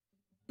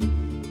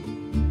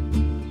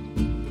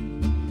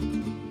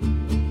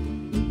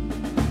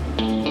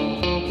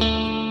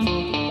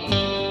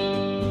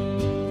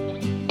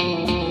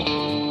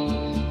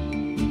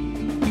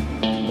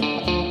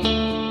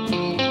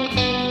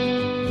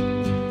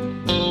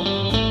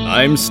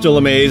I'm still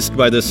amazed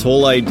by this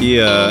whole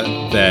idea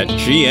that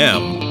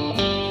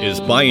GM is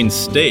buying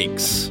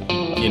stakes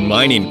in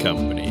mining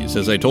companies.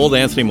 As I told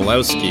Anthony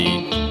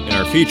Milewski in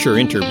our feature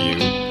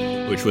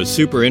interview, which was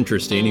super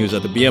interesting, he was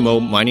at the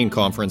BMO mining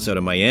conference out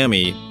of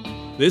Miami.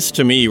 This,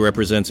 to me,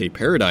 represents a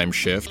paradigm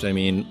shift. I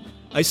mean,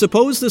 I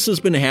suppose this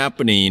has been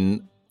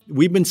happening.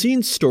 We've been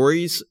seeing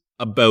stories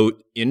about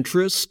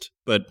interest,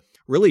 but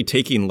really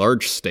taking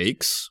large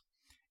stakes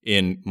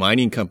in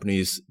mining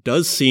companies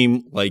does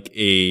seem like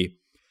a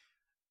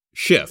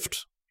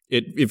shift.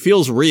 It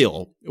feels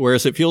real,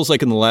 whereas it feels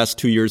like in the last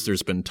 2 years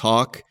there's been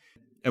talk.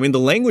 I mean, the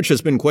language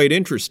has been quite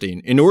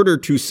interesting. In order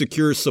to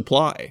secure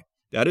supply,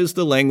 that is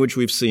the language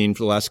we've seen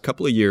for the last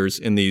couple of years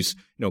in these,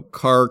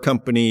 car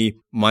company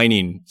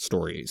mining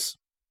stories.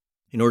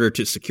 In order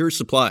to secure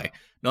supply,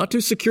 not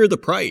to secure the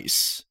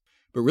price,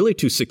 but really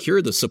to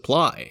secure the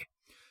supply.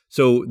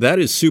 So that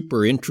is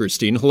super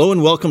interesting. Hello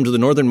and welcome to the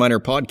Northern Miner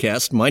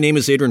Podcast. My name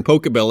is Adrian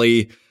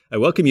Pocabelli. I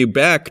welcome you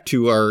back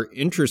to our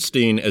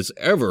interesting as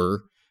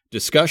ever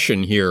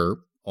discussion here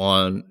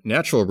on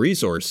natural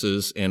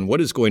resources and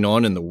what is going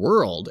on in the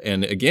world.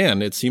 And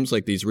again, it seems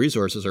like these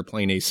resources are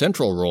playing a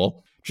central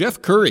role.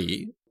 Jeff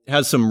Currie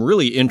has some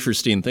really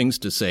interesting things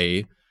to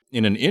say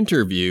in an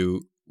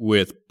interview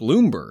with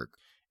Bloomberg.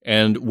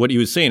 And what he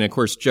was saying, of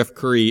course, Jeff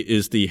Currie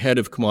is the head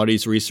of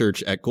commodities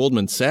research at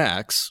Goldman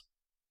Sachs.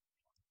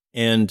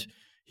 And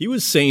he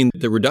was saying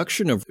the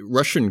reduction of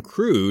Russian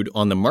crude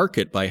on the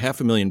market by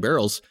 500,000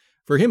 barrels,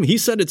 for him, he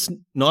said it's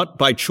not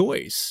by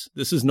choice.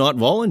 This is not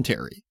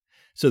voluntary.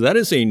 So that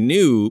is a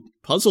new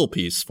puzzle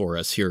piece for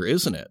us here,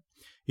 isn't it?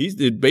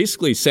 It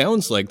basically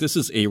sounds like this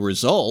is a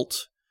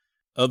result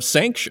of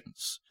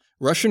sanctions.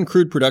 Russian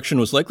crude production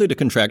was likely to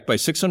contract by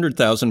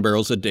 600,000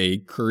 barrels a day,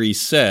 Currie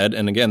said.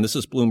 And again, this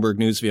is Bloomberg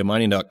News via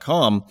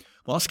mining.com.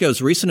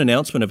 Moscow's recent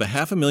announcement of a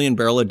 500,000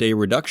 barrel a day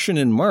reduction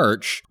in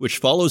March, which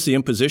follows the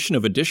imposition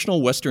of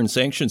additional Western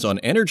sanctions on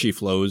energy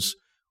flows,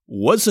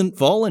 wasn't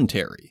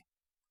voluntary.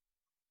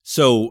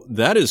 So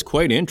that is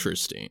quite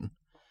interesting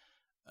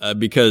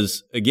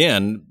because,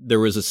 again, there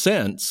was a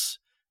sense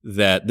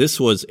that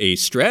this was a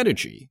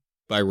strategy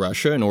by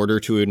Russia in order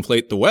to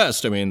inflate the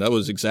West. I mean, that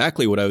was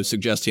exactly what I was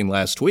suggesting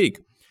last week.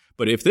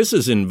 But if this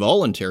is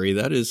involuntary,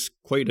 that is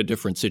quite a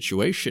different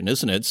situation,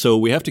 isn't it? So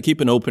we have to keep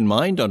an open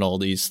mind on all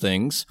these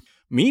things.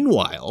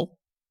 Meanwhile,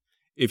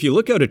 if you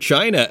look out at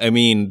China, I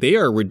mean, they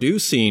are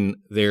reducing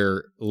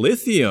their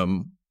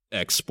lithium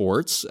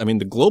exports. I mean,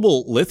 the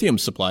global lithium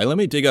supply, let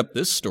me dig up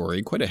this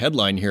story, quite a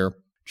headline here.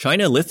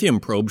 China lithium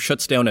probe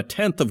shuts down a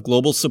tenth of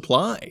global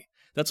supply.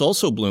 That's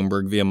also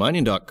Bloomberg via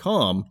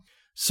mining.com.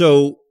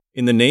 So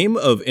in the name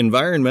of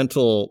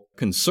environmental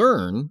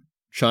concern,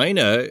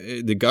 China,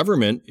 the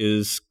government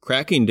is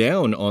cracking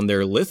down on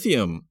their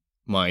lithium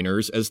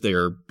miners as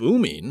they're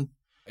booming.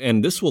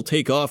 And this will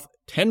take off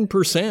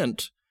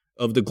 10%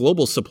 of the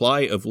global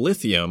supply of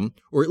lithium,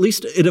 or at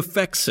least it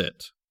affects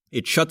it.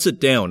 It shuts it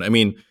down. I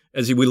mean,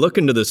 as we look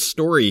into this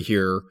story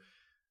here,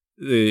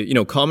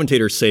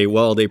 commentators say,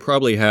 well, they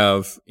probably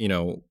have,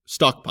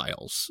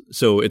 stockpiles.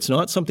 So it's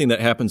not something that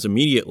happens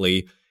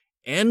immediately.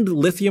 And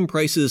lithium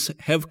prices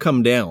have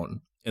come down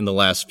in the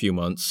last few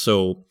months.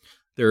 So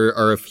there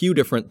are a few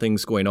different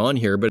things going on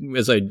here. But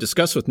as I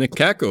discussed with Nick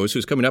Kakos,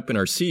 who's coming up in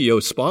our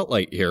CEO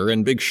spotlight here,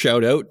 and big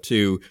shout out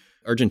to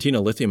Argentina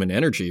Lithium and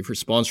Energy for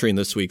sponsoring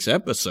this week's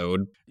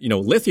episode.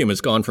 Lithium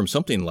has gone from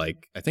something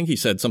like, I think he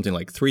said something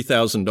like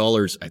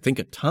 $3,000, I think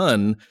a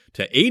ton,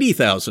 to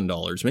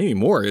 $80,000, maybe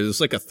more. It was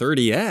like a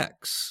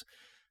 30x.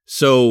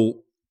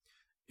 So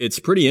it's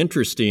pretty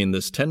interesting,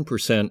 this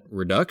 10%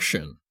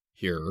 reduction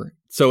here.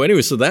 So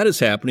anyway, so that is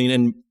happening.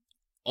 And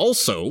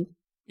also,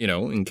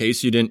 in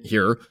case you didn't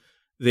hear,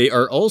 they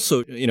are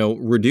also,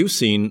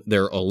 reducing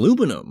their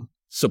aluminum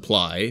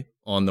supply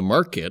on the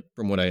market,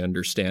 from what I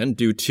understand,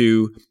 due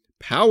to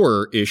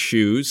power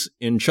issues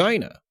in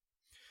China.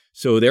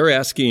 So they're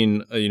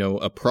asking,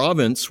 a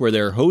province where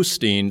they're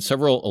hosting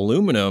several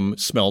aluminum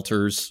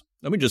smelters.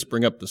 Let me just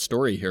bring up the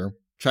story here.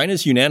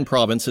 China's Yunnan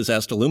province has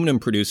asked aluminum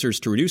producers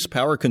to reduce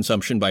power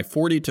consumption by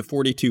 40 to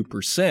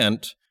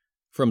 42%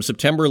 from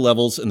September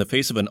levels in the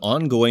face of an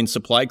ongoing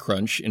supply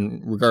crunch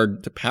in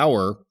regard to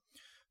power.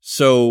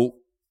 So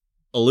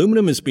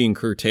aluminum is being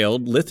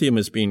curtailed, lithium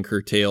is being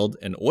curtailed,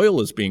 and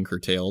oil is being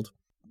curtailed.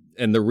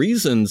 And the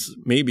reasons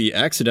may be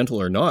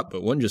accidental or not,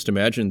 but one just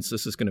imagines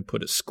this is going to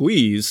put a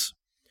squeeze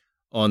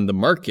on the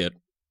market.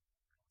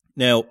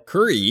 Now,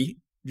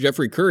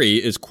 Jeffrey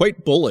Currie, is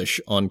quite bullish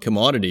on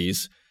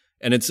commodities,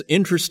 and it's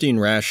interesting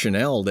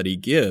rationale that he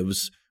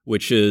gives,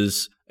 which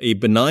is a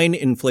benign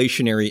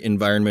inflationary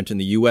environment in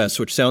the U.S.,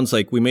 which sounds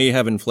like we may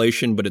have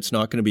inflation, but it's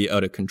not going to be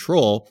out of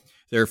control.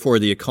 Therefore,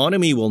 the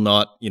economy will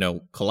not,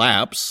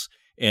 collapse.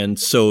 And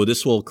so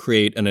this will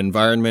create an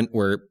environment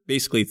where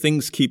basically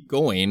things keep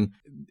going.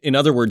 In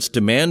other words,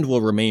 demand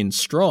will remain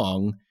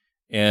strong.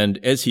 And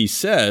as he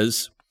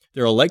says,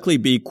 there will likely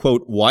be,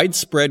 quote,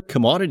 widespread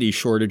commodity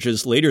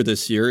shortages later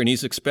this year. And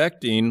he's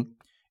expecting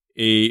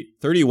a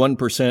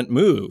 31%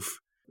 move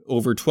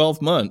over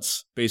 12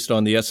 months based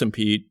on the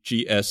S&P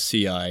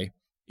GSCI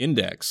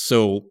index.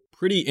 So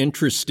pretty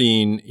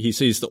interesting. He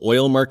sees the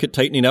oil market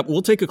tightening up.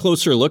 We'll take a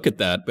closer look at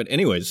that. But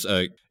anyways,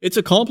 it's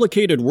a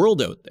complicated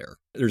world out there.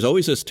 There's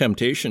always this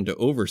temptation to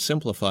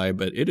oversimplify,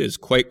 but it is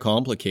quite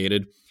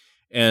complicated.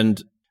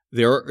 And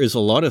there is a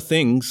lot of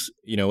things,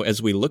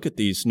 as we look at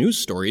these news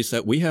stories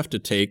that we have to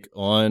take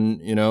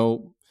on,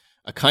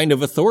 a kind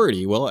of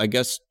authority. Well, I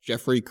guess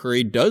Jeffrey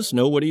Curry does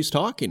know what he's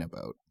talking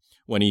about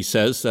when he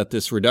says that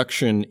this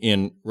reduction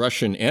in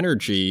Russian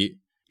energy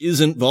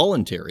isn't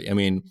voluntary. I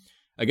mean,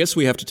 I guess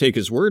we have to take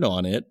his word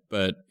on it,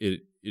 but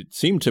it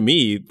seemed to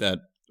me that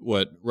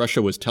what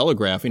Russia was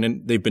telegraphing,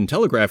 and they've been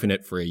telegraphing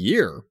it for a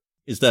year,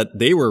 is that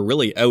they were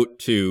really out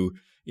to,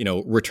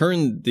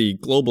 return the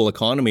global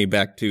economy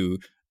back to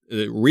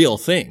real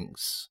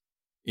things,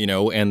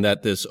 and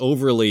that this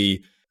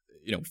overly,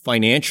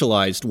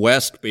 financialized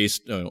West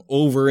based,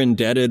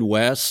 over-indebted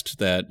West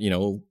that,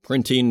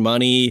 printing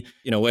money,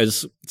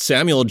 as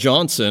Samuel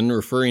Johnson,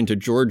 referring to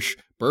George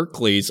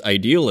Berkeley's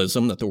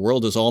idealism that the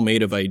world is all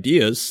made of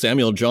ideas,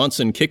 Samuel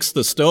Johnson kicks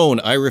the stone,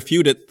 I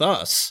refute it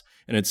thus.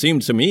 And it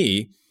seemed to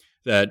me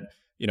that,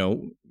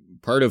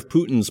 part of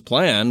Putin's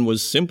plan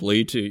was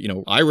simply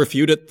to, I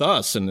refute it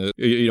thus, and,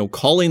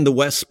 calling the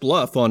West's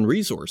bluff on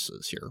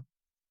resources here.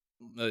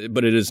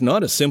 But it is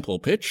not a simple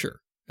picture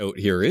out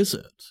here, is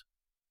it?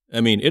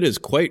 I mean, it is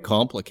quite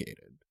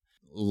complicated.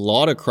 A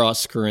lot of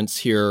cross currents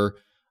here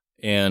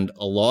and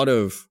a lot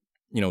of,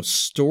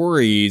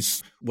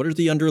 stories. What are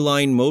the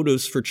underlying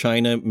motives for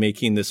China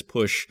making this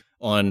push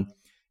on,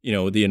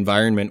 the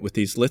environment with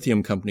these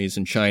lithium companies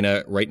in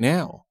China right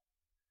now?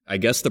 I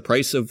guess the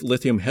price of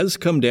lithium has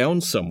come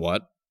down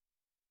somewhat.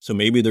 So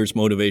maybe there's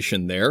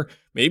motivation there.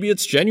 Maybe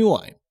it's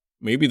genuine.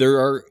 Maybe there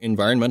are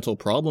environmental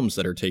problems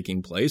that are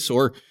taking place,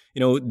 or,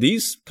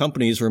 these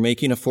companies were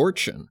making a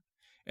fortune.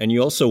 And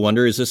you also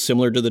wonder, is this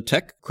similar to the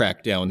tech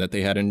crackdown that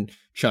they had in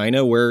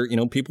China where,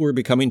 people were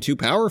becoming too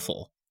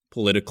powerful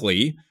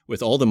politically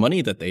with all the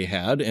money that they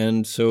had.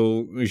 And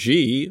so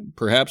Xi,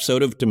 perhaps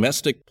out of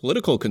domestic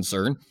political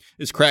concern,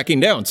 is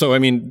cracking down. So, I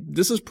mean,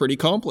 this is pretty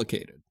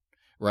complicated,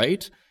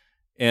 right?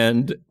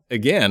 And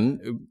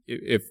again,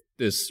 if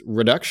this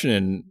reduction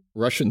in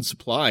Russian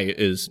supply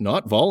is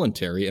not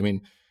voluntary, I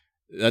mean,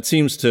 that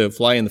seems to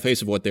fly in the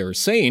face of what they were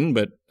saying,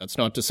 but that's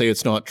not to say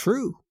it's not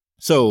true.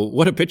 So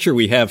what a picture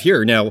we have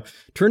here. Now,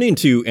 turning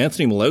to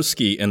Anthony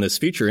Milewski and this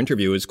feature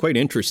interview is quite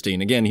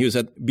interesting. Again, he was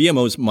at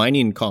BMO's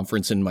mining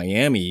conference in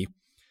Miami,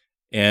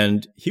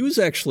 and he was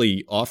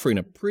actually offering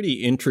a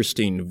pretty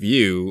interesting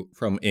view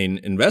from an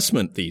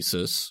investment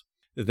thesis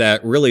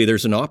that really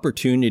there's an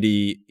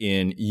opportunity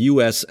in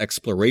U.S.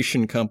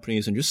 exploration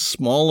companies and just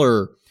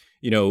smaller,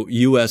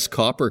 U.S.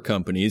 copper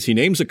companies. He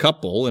names a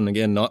couple, and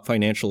again, not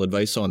financial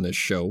advice on this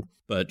show,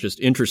 but just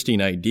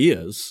interesting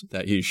ideas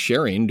that he's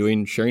sharing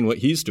what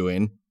he's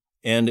doing.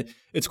 And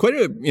it's quite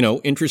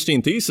a,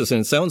 interesting thesis. And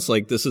it sounds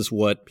like this is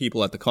what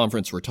people at the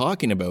conference were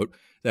talking about,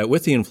 that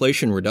with the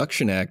Inflation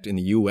Reduction Act in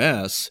the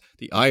U.S.,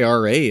 the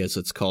IRA, as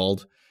it's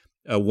called,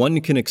 one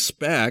can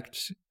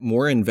expect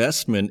more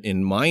investment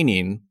in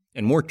mining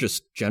and more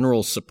just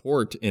general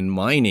support in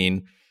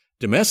mining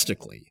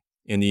domestically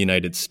in the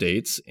United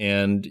States.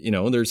 And,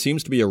 there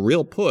seems to be a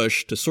real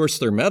push to source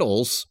their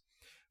metals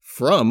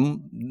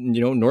from,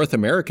 North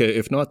America,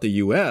 if not the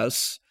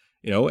U.S.,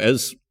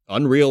 as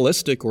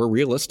unrealistic or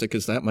realistic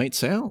as that might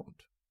sound.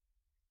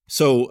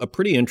 So a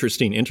pretty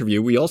interesting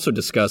interview. We also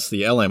discussed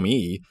the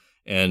LME,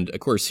 and of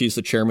course, he's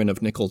the chairman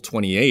of Nickel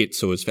 28,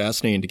 so it's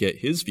fascinating to get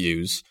his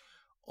views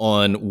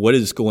on what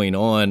is going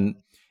on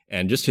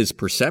and just his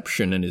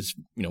perception and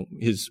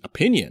his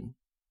opinion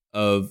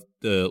of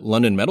the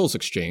London Metals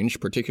Exchange,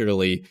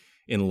 particularly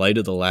in light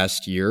of the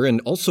last year, and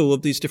also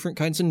of these different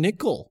kinds of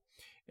nickel.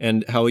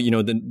 And how,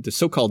 the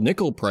so-called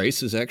nickel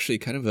price is actually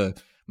kind of a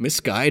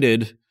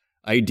misguided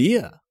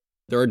idea.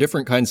 There are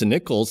different kinds of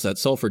nickels that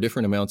sell for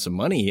different amounts of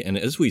money. And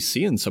as we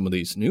see in some of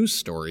these news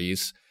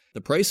stories,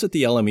 the price at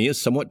the LME is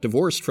somewhat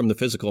divorced from the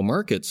physical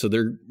market. So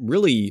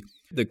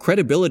the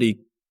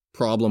credibility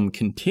problem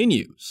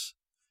continues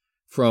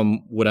from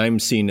what I'm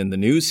seeing in the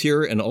news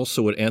here and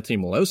also what Anthony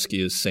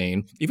Milewski is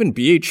saying. Even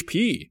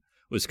BHP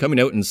was coming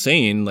out and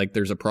saying,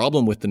 there's a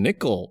problem with the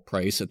nickel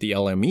price at the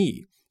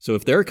LME. So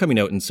if they're coming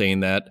out and saying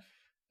that,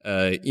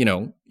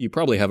 you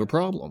probably have a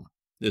problem.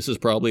 This is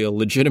probably a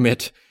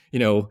legitimate,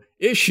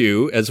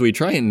 issue as we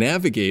try and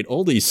navigate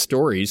all these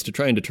stories to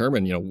try and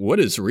determine, what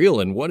is real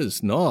and what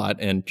is not,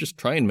 and just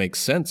try and make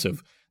sense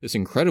of this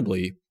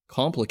incredibly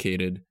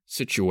complicated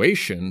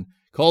situation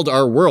called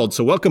our world.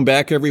 So welcome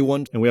back,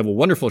 everyone. And we have a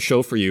wonderful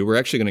show for you. We're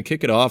actually going to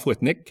kick it off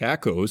with Nick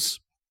Kakos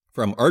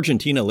from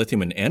Argentina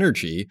Lithium and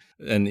Energy.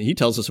 And he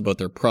tells us about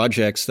their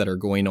projects that are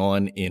going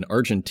on in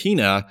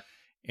Argentina.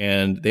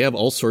 And they have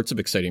all sorts of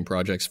exciting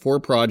projects,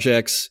 4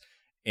 projects,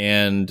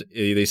 and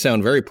they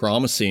sound very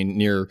promising.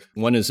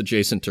 One is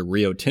adjacent to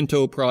Rio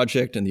Tinto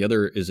project, and the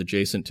other is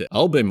adjacent to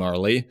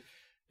Albemarle.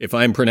 If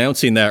I'm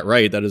pronouncing that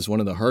right, that is one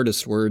of the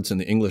hardest words in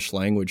the English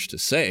language to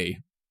say.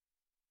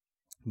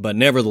 But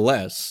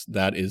nevertheless,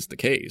 that is the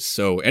case.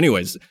 So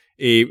anyways,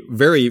 A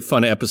very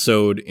fun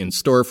episode in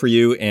store for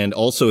you. And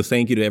also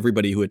thank you to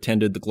everybody who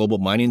attended the Global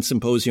Mining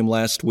Symposium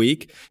last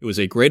week. It was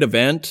a great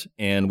event,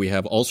 and we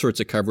have all sorts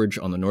of coverage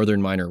on the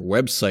Northern Miner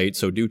website,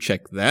 so do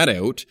check that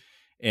out.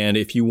 And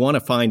if you want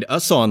to find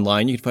us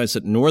online, you can find us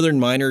at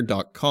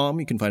northernminer.com.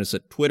 You can find us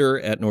at Twitter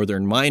at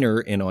Northern Miner,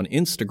 and on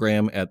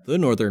Instagram at The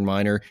Northern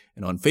Miner,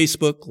 and on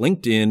Facebook,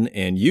 LinkedIn,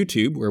 and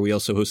YouTube, where we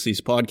also host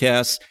these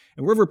podcasts.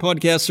 And wherever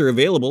podcasts are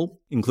available,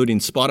 including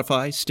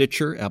Spotify,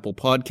 Stitcher, Apple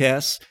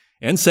Podcasts,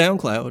 and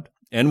SoundCloud.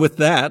 And with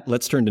that,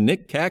 let's turn to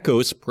Nick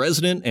Kakos,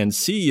 President and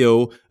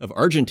CEO of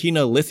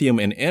Argentina Lithium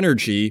and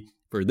Energy,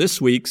 for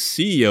this week's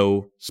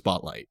CEO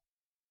Spotlight.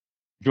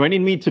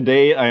 Joining me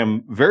today, I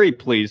am very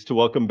pleased to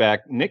welcome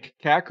back Nick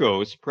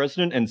Kakos,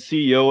 President and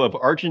CEO of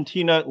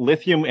Argentina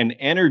Lithium and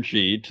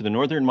Energy, to the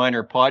Northern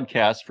Miner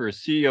Podcast for a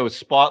CEO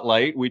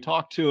Spotlight. We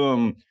talked to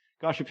him,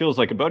 it feels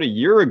like about a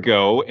year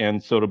ago,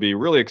 and so it'll be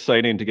really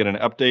exciting to get an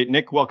update.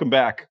 Nick, welcome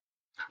back.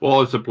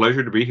 Well, it's a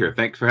pleasure to be here.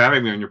 Thanks for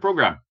having me on your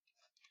program.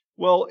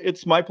 Well,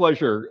 it's my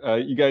pleasure.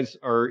 You guys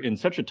are in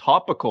such a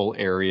topical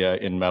area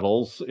in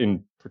metals,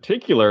 in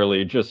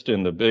particularly just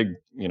in the big,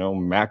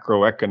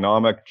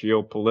 macroeconomic,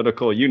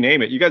 geopolitical, you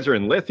name it. You guys are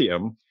in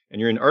lithium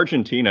and you're in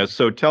Argentina.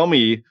 So tell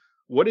me,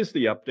 what is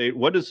the update?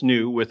 What is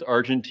new with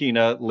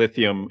Argentina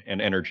Lithium and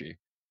Energy?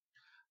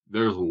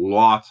 There's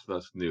lots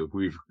that's new.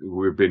 We've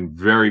been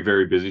very,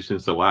 very busy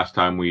since the last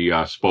time we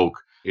spoke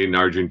in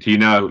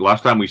Argentina.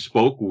 Last time we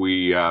spoke,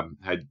 we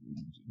had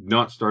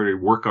not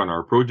started work on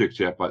our projects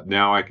yet, but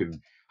now I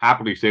can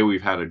happily say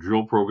we've had a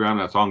drill program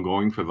that's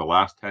ongoing for the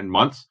last 10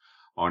 months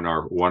on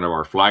one of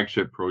our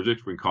flagship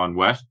projects, Rincon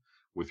West,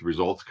 with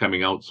results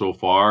coming out so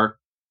far,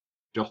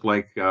 just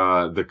like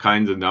the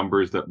kinds of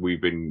numbers that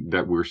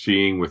we're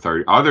seeing with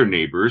our other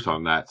neighbors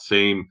on that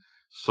same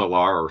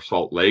salar or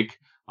salt lake,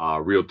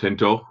 Rio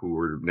Tinto, who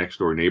we're next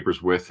door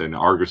neighbors with, and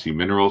Argosy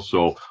Minerals.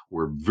 So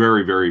we're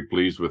very, very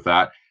pleased with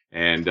that.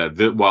 And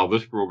while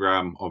this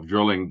program of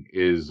drilling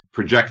is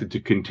projected to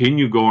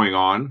continue going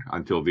on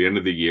until the end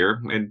of the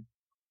year, and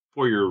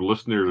for your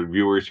listeners and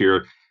viewers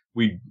here,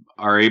 we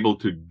are able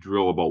to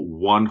drill about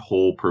one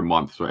hole per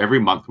month. So every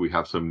month we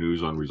have some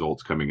news on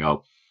results coming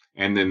out.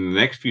 And then the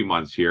next few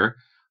months here,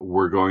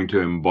 we're going to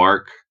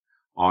embark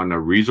on a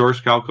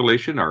resource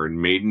calculation, our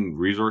maiden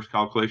resource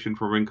calculation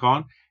for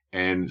Rincon,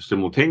 and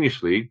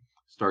simultaneously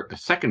start a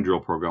second drill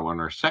program on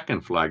our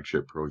second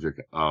flagship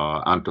project,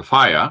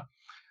 Antofalla.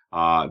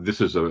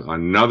 This is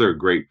another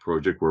great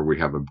project where we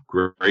have a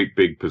great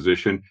big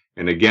position.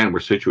 And again, we're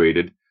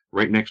situated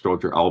right next door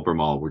to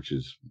Albemarle, which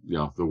is,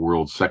 the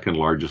world's second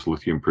largest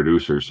lithium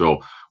producer. So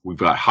we've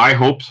got high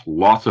hopes,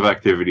 lots of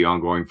activity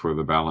ongoing for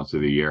the balance of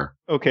the year.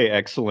 Okay,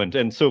 excellent.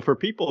 And so for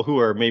people who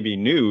are maybe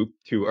new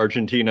to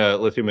Argentina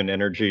Lithium and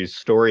Energy's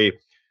story,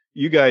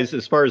 you guys,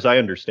 as far as I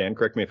understand,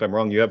 correct me if I'm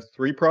wrong, you have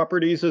 3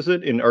 properties, is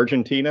it, in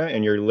Argentina,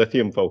 and you're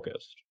lithium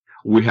focused?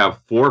 We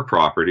have 4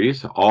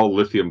 properties, all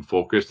lithium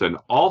focused, and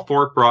all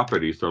 4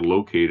 properties are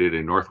located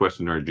in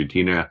northwestern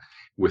Argentina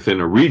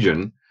within a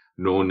region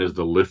known as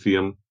the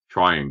Lithium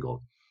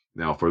Triangle.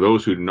 Now, for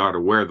those who are not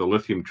aware, the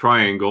Lithium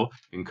Triangle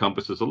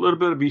encompasses a little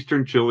bit of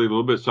eastern Chile, a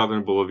little bit of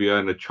southern Bolivia,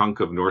 and a chunk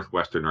of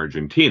northwestern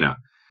Argentina.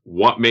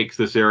 What makes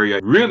this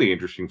area really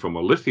interesting from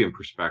a lithium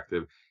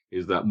perspective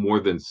is that more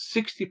than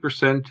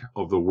 60%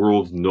 of the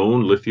world's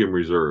known lithium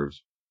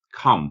reserves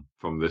come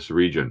from this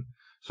region.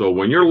 So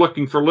when you're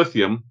looking for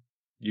lithium,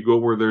 you go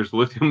where there's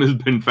lithium has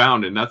been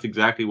found, and that's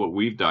exactly what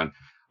we've done.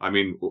 I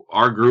mean,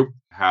 our group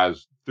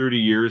has 30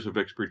 years of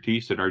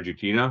expertise in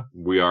Argentina.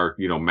 We are,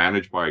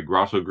 managed by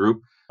Grasso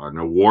Group, an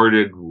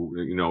awarded,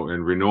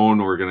 and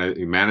renowned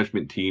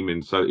management team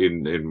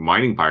in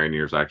mining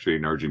pioneers, actually,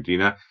 in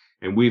Argentina.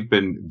 And we've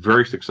been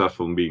very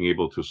successful in being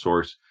able to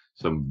source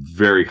some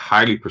very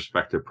highly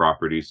prospective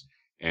properties,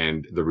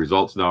 and the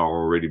results now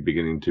are already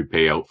beginning to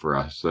pay out for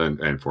us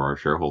and for our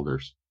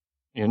shareholders.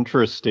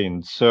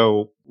 Interesting.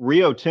 So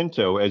Rio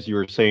Tinto, as you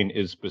were saying,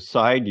 is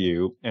beside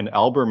you, and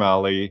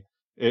Albemarle,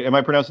 am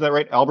I pronouncing that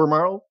right?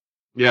 Albemarle?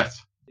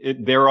 Yes.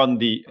 They're on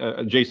the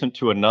adjacent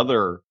to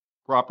another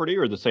property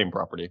or the same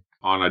property?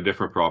 On a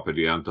different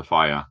property,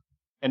 Antofalla.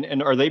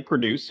 And are they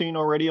producing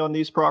already on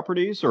these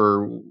properties,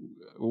 or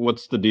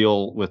what's the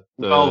deal with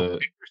the... Well,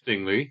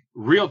 interestingly,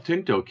 Rio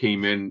Tinto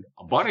came in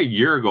about a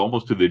year ago,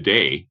 almost to the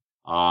day,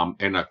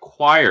 and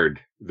acquired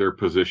their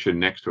position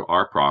next to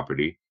our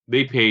property.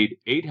 They paid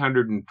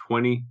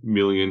 $820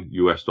 million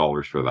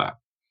for that.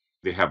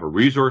 They have a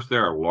resource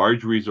there, a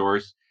large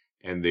resource,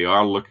 and they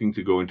are looking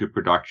to go into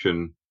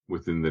production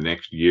within the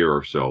next year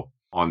or so.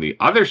 On the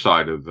other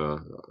side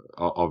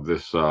of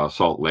this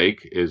salt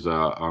lake is an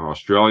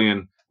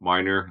Australian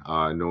miner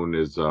known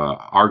as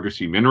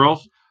Argosy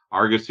Minerals.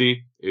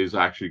 Argosy is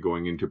actually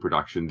going into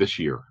production this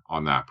year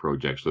on that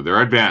project, so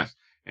they're advanced.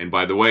 And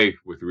by the way,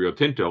 with Rio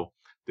Tinto,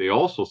 they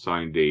also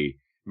signed a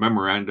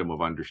memorandum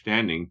of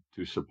understanding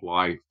to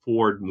supply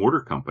Ford Motor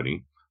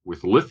Company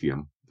with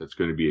lithium that's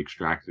going to be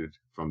extracted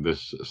from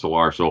this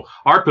salar. So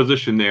our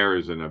position there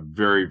is in a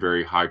very,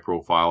 very high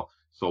profile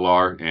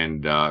salar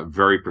and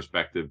very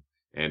prospective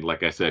And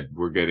like I said,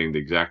 we're getting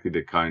exactly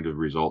the kind of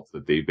results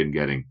that they've been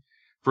getting.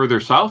 Further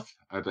south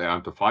at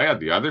Antofalla,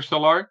 the other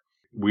salar,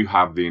 we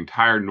have the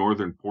entire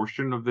northern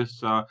portion of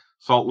this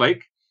salt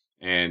lake,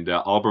 and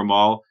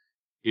Albemarle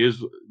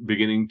is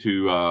beginning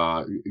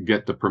to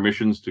get the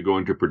permissions to go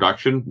into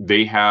production.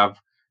 They have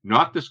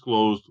not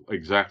disclosed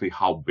exactly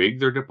how big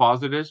their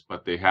deposit is,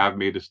 but they have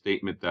made a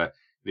statement that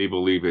they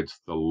believe it's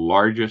the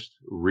largest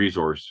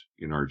resource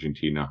in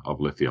Argentina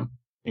of lithium.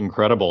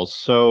 Incredible.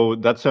 So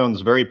that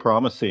sounds very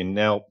promising.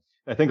 Now,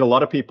 I think a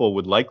lot of people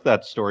would like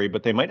that story,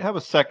 but they might have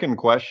a second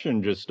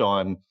question just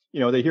on,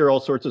 they hear all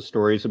sorts of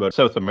stories about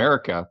South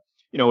America,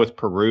 with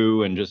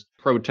Peru and just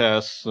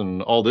protests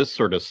and all this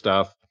sort of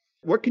stuff.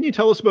 What can you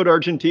tell us about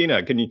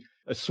Argentina? Can you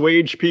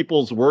assuage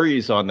people's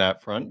worries on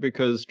that front?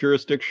 Because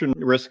jurisdiction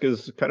risk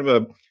is kind of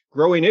a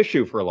growing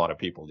issue for a lot of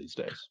people these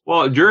days.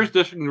 Well,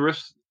 jurisdiction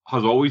risk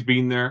has always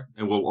been there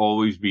and will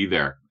always be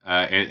there.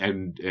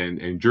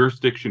 And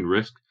jurisdiction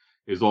risk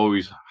is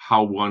always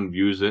how one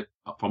views it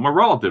from a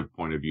relative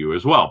point of view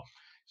as well.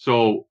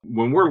 So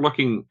when we're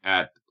looking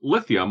at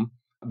lithium,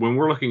 when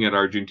we're looking at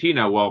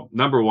Argentina, well,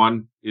 number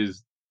one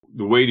is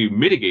the way to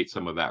mitigate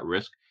some of that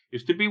risk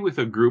is to be with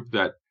a group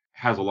that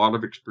has a lot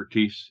of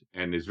expertise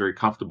and is very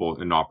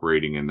comfortable in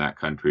operating in that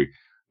country.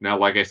 Now,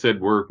 like I said,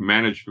 we're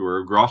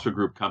a Grosso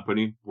Group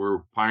company. We're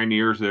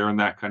pioneers there in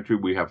that country.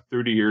 We have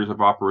 30 years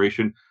of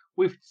operation.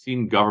 We've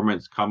seen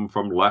governments come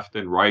from left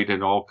and right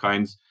and all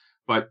kinds,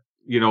 but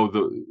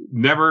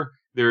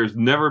there's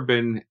never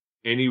been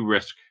any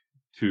risk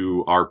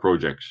to our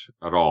projects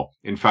at all.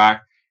 In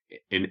fact,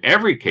 in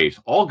every case,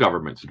 all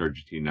governments in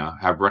Argentina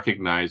have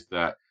recognized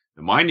that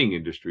the mining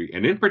industry,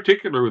 and in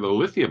particular the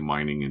lithium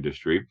mining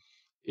industry,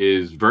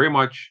 is very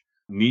much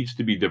needs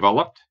to be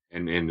developed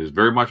and is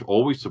very much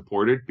always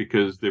supported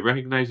because they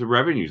recognize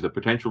the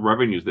potential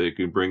revenues that it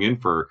can bring in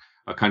for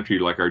a country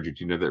like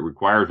Argentina that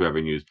requires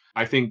revenues.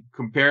 I think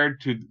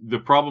compared to the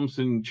problems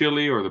in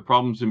Chile or the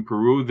problems in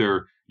Peru,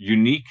 they're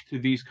unique to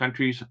these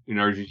countries. In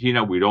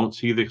Argentina, we don't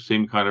see the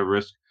same kind of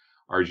risk.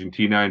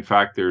 Argentina, in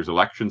fact, there's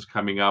elections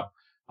coming up.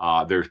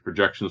 There's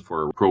projections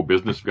for a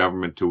pro-business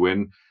government to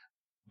win.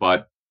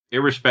 But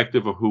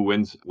irrespective of who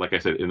wins, like I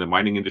said, in the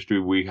mining industry,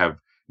 we have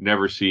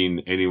never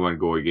seen anyone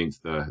go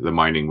against the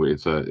mining.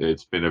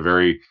 It's been a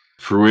very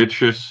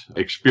fruitous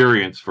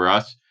experience for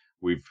us.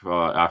 We've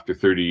after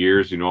 30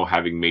 years,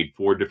 having made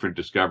 4 different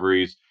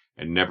discoveries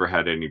and never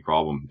had any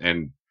problem.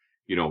 And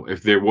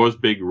if there was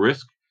big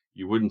risk,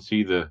 you wouldn't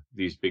see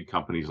these big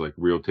companies like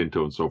Rio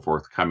Tinto and so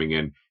forth coming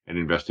in and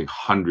investing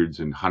hundreds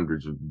and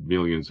hundreds of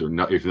millions,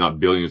 if not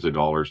billions of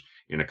dollars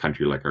in a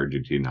country like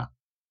Argentina.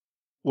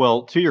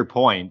 Well, to your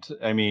point,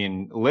 I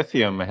mean,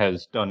 lithium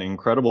has done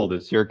incredible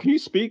this year. Can you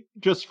speak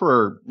just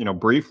for,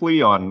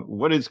 briefly on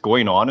what is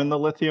going on in the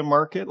lithium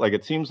market? Like,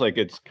 it seems like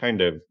it's kind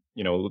of,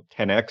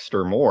 10x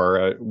or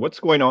more.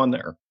 What's going on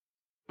there?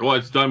 Well,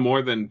 it's done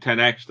more than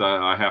 10x,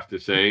 I have to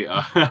say.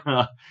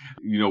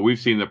 We've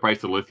seen the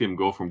price of lithium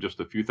go from just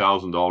a few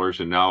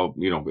 $1,000s, and now,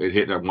 it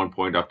hit at one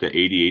point up to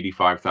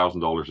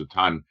 $85,000 a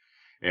ton.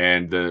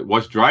 And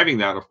what's driving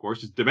that, of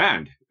course, is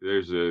demand.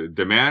 There's a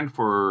demand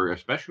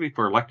especially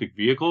for electric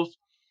vehicles.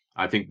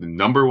 I think the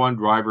number one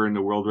driver in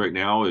the world right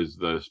now is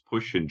the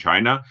push in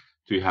China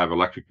to have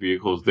electric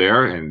vehicles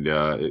there. And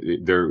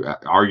they're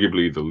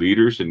arguably the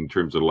leaders in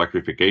terms of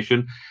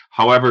electrification.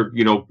 However,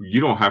 you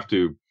don't have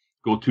to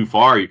go too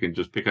far. You can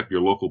just pick up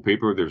your local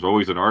paper. There's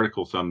always an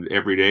article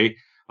every day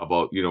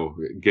about,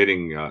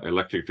 getting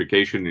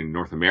electrification in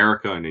North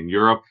America and in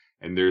Europe.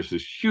 And there's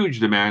this huge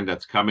demand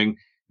that's coming.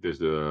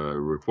 There's a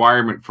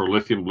requirement for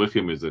lithium.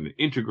 Lithium is an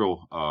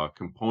integral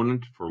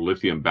component for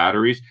lithium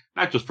batteries,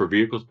 not just for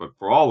vehicles, but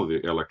for all of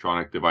the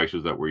electronic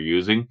devices that we're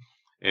using.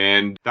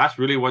 And that's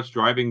really what's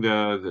driving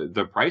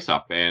the price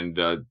up. And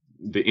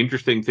the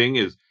interesting thing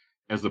is,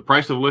 as the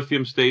price of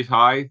lithium stays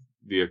high,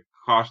 the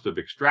cost of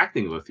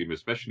extracting lithium,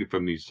 especially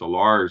from these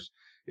salars,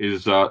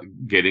 is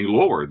getting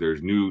lower.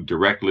 There's new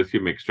direct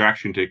lithium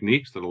extraction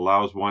techniques that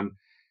allows one,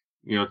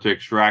 to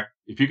extract.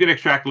 If you can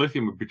extract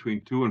lithium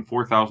between $2,000 and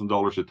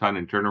 $4,000 a ton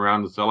and turn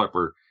around and sell it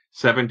for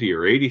 $70,000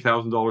 or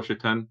 $80,000 a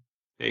ton,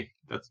 hey,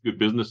 that's good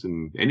business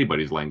in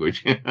anybody's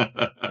language.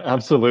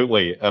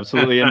 Absolutely.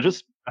 And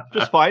just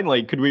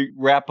finally, could we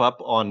wrap up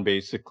on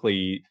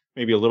basically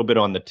maybe a little bit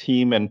on the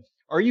team? And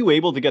are you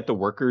able to get the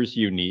workers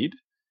you need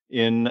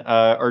in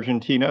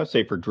Argentina,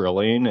 say for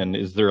drilling? And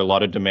is there a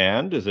lot of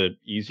demand? Is it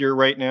easier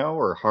right now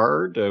or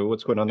hard?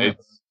 What's going on there?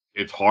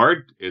 It's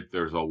hard.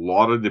 There's a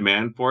lot of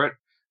demand for it.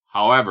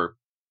 However,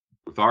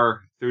 with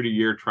our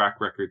 30-year track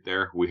record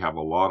there, we have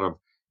a lot of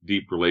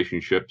deep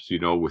relationships,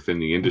 within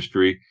the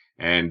industry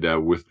and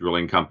with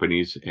drilling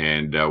companies.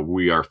 And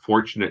we are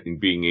fortunate in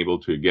being able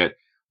to get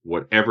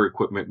whatever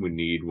equipment we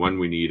need when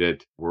we need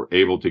it. We're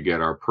able to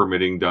get our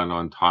permitting done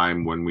on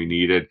time when we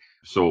need it.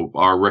 So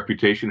our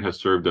reputation has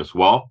served us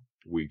well.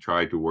 We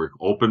try to work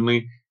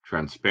openly,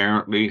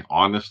 transparently,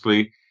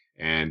 honestly,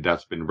 and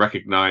that's been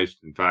recognized.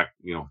 In fact,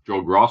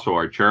 Joe Grosso,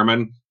 our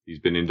chairman, he's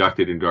been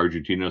inducted into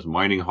Argentina's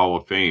Mining Hall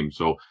of Fame.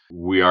 So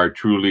we are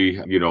truly,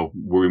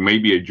 we may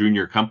be a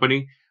junior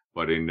company,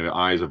 But in the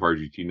eyes of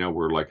Argentina,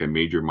 we're like a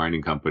major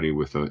mining company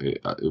with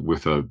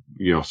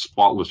a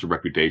spotless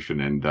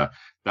reputation, and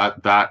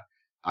that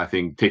I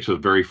think takes us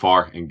very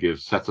far and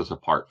sets us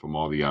apart from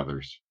all the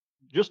others.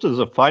 Just as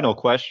a final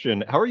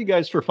question, how are you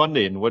guys for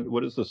funding?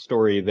 What is the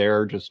story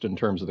there, just in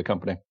terms of the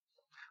company?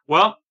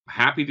 Well,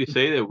 happy to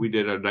say that we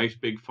did a nice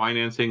big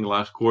financing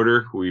last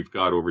quarter. We've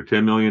got over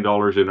 $10 million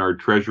in our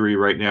treasury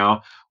right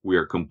now. We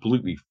are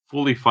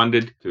fully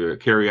funded to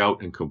carry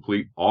out and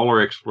complete all our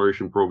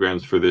exploration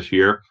programs for this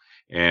year.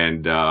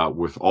 And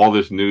with all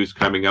this news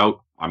coming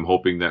out, I'm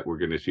hoping that we're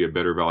going to see a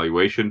better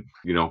valuation,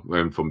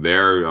 and from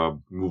there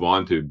move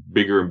on to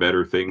bigger and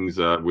better things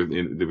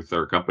with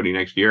our company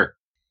next year.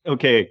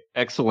 Okay,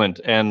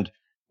 excellent. And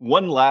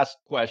one last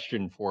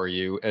question for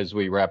you as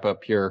we wrap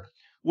up here.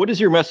 What is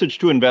your message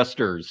to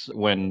investors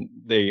when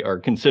they are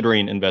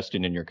considering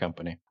investing in your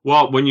company?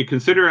 Well, when you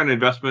consider an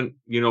investment,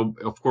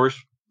 of course,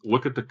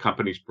 look at the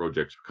company's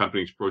projects.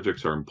 Company's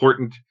projects are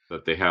important,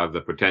 that they have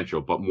the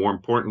potential, but more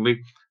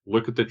importantly,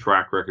 look at the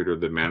track record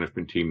of the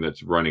management team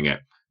that's running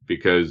it,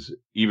 because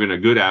even a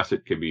good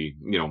asset can be,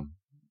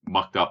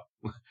 mucked up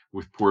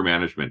with poor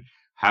management.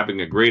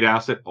 Having a great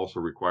asset also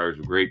requires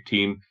a great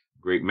team,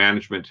 great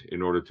management in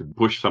order to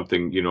push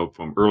something,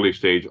 from early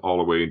stage all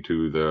the way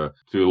into the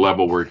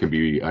level where it can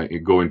be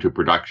go into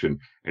production.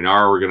 In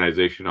our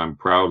organization, I'm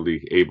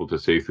proudly able to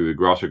say through the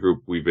Grosser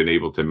Group, we've been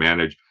able to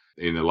manage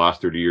in the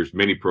last 30 years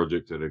many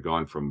projects that have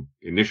gone from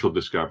initial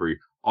discovery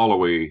all the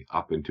way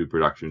up into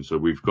production. So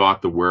we've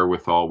got the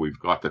wherewithal, we've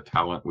got the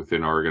talent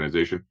within our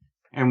organization,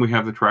 and we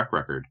have the track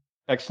record.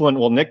 Excellent.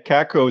 Well, Nick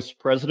Kakos,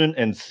 President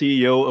and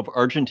CEO of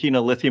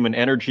Argentina Lithium and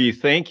Energy,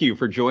 thank you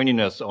for joining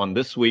us on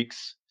this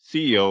week's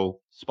CEO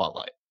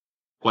Spotlight.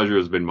 Pleasure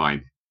has been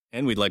mine.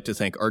 And we'd like to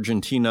thank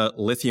Argentina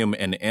Lithium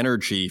and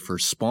Energy for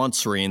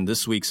sponsoring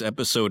this week's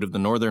episode of the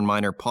Northern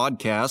Miner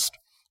Podcast.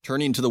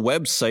 Turning to the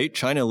website,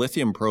 China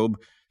Lithium Probe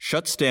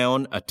shuts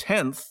down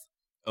 1/10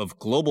 of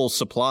global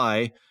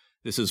supply.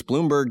 This is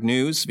Bloomberg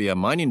News via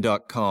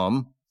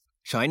mining.com.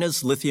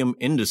 China's lithium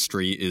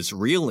industry is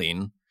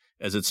reeling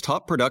as its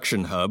top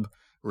production hub,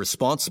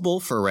 responsible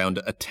for around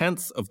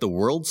 1/10 of the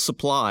world's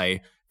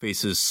supply,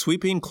 faces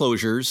sweeping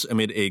closures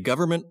amid a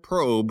government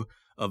probe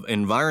of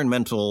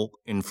environmental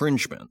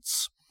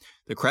infringements.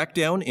 The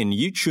crackdown in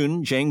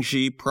Yichun,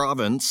 Jiangxi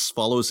province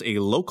follows a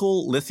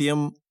local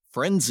lithium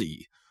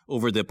frenzy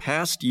over the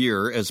past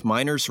year as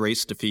miners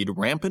race to feed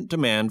rampant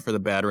demand for the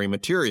battery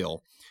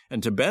material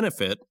and to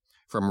benefit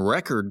from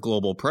record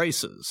global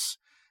prices.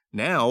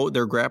 Now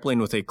they're grappling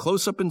with a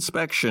close-up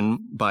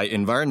inspection by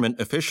environment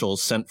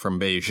officials sent from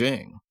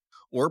Beijing.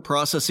 Ore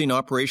processing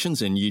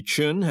operations in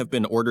Yichun have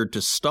been ordered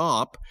to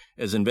stop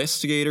as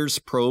investigators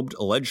probed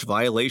alleged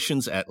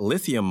violations at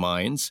lithium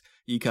mines,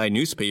 Yikai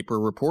newspaper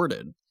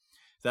reported.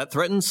 That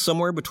threatens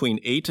somewhere between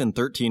 8 and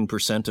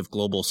 13% of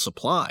global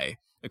supply,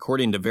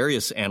 according to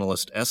various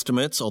analyst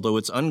estimates, although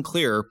it's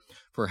unclear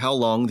for how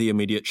long the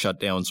immediate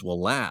shutdowns will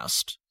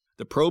last.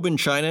 The probe in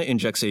China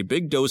injects a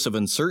big dose of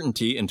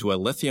uncertainty into a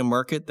lithium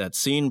market that's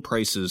seen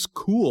prices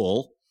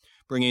cool,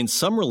 bringing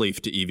some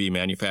relief to EV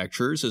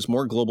manufacturers as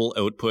more global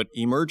output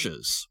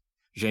emerges.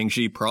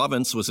 Jiangxi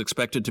province was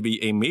expected to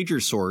be a major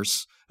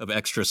source of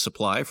extra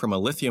supply from a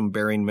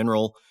lithium-bearing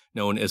mineral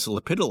known as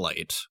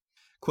lepidolite.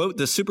 Quote,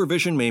 the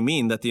supervision may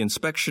mean that the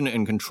inspection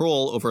and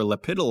control over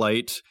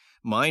lepidolite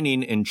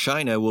mining in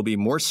China will be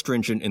more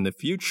stringent in the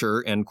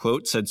future, end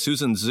quote, said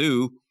Susan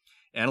Zhu,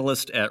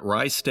 analyst at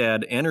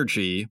Rystad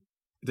Energy.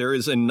 There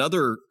is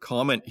another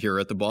comment here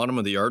at the bottom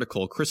of the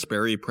article. Chris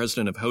Berry,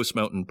 president of House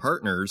Mountain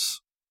Partners,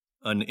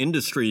 an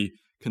industry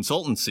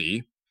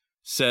consultancy,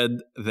 said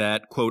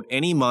that, quote,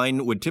 any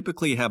mine would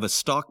typically have a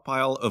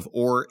stockpile of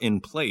ore in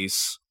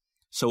place,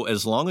 so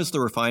as long as the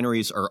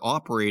refineries are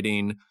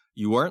operating,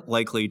 you aren't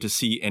likely to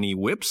see any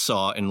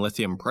whipsaw in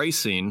lithium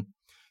pricing.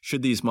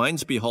 Should these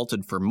mines be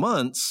halted for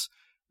months,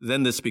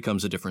 then this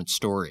becomes a different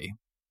story.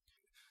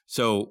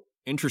 So,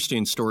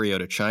 interesting story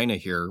out of China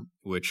here,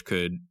 which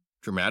could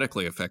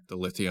dramatically affect the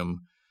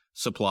lithium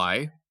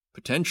supply,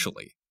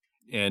 potentially.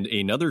 And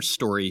another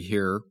story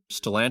here,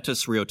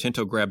 Stellantis Rio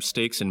Tinto grabs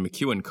stakes in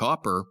McEwen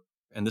Copper,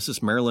 and this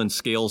is Maryland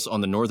Scales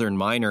on the Northern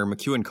Miner.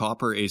 McEwen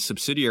Copper, a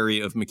subsidiary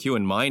of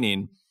McEwen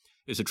Mining,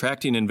 is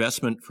attracting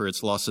investment for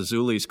its Los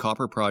Azules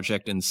copper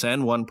project in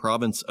San Juan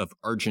province of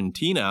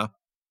Argentina.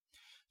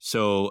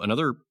 So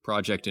another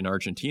project in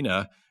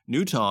Argentina,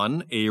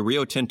 Nuton, a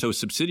Rio Tinto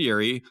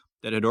subsidiary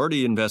that had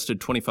already invested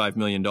 $25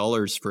 million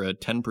for a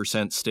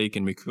 10% stake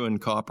in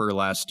McEwen Copper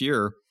last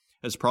year,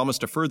 has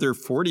promised a further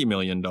 $40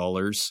 million.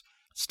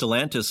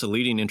 Stellantis, a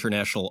leading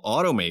international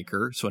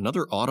automaker, so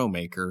another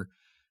automaker,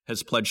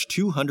 has pledged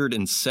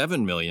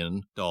 $207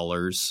 million.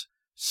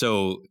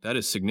 So that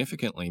is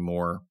significantly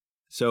more.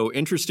 So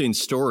interesting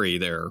story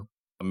there.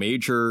 A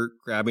major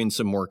grabbing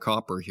some more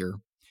copper here,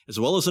 as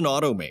well as an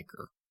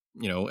automaker,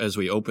 as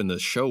we open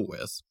this show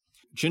with.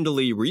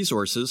 Jindalee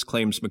Resources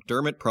claims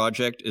McDermott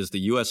project is the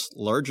U.S.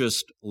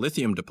 largest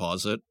lithium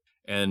deposit.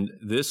 And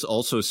this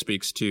also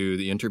speaks to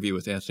the interview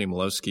with Anthony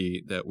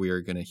Milewski that we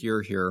are going to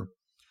hear here.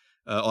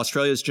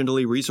 Australia's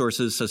Jindalee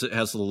Resources says it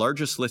has the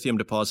largest lithium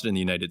deposit in the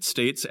United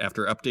States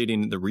after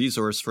updating the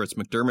resource for its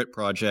McDermott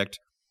project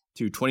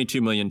to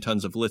 22 million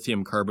tons of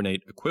lithium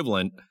carbonate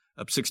equivalent,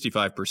 up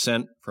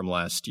 65% from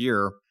last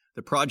year.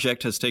 The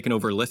project has taken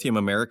over Lithium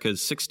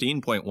America's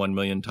 16.1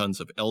 million tons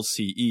of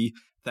LCE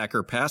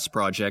Thacker Pass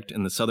project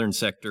in the southern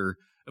sector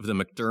of the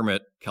McDermott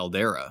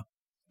caldera.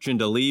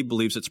 Jindalee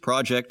believes its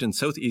project in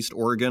southeast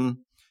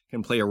Oregon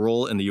can play a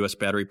role in the U.S.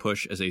 battery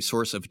push as a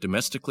source of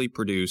domestically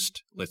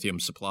produced lithium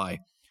supply.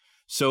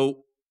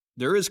 So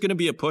there is going to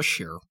be a push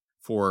here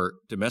for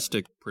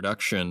domestic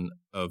production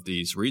of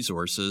these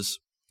resources.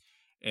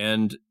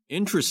 And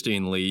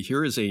interestingly,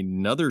 here is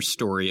another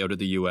story out of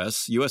the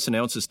U.S. U.S.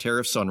 announces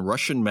tariffs on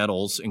Russian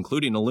metals,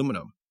 including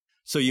aluminum.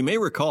 So you may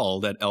recall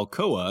that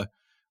Alcoa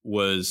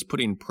was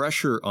putting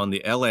pressure on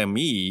the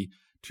LME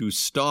to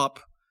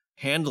stop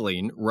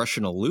handling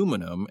Russian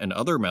aluminum and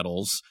other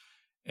metals,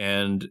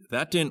 and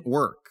that didn't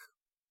work.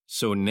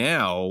 So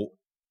now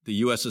the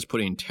U.S. is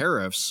putting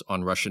tariffs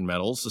on Russian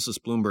metals. This is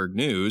Bloomberg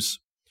News.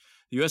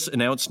 The U.S.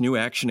 announced new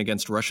action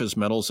against Russia's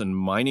metals and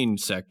mining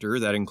sector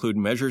that include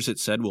measures it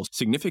said will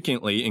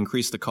significantly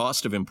increase the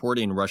cost of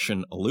importing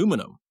Russian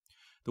aluminum.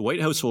 The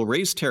White House will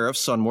raise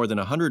tariffs on more than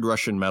 100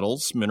 Russian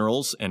metals,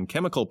 minerals, and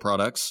chemical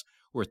products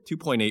worth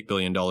 $2.8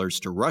 billion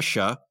to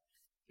Russia,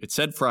 it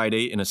said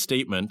Friday in a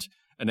statement,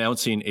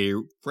 announcing a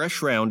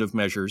fresh round of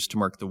measures to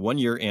mark the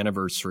one-year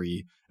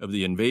anniversary of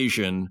the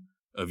invasion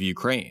of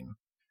Ukraine.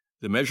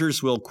 The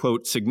measures will,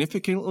 quote,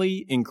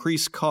 significantly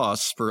increase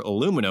costs for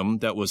aluminum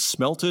that was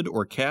smelted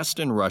or cast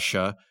in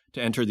Russia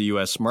to enter the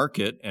U.S.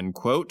 market, end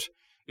quote,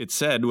 it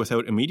said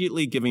without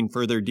immediately giving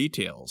further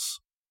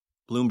details.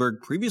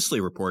 Bloomberg previously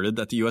reported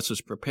that the U.S.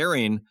 was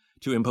preparing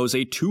to impose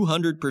a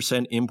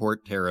 200%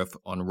 import tariff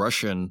on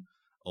Russian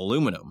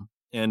aluminum.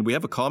 And we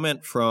have a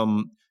comment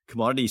from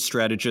commodity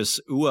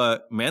strategist Ua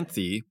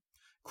Manthi,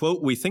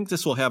 quote, we think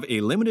this will have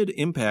a limited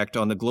impact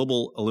on the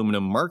global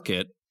aluminum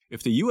market.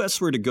 If the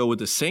U.S. were to go with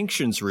the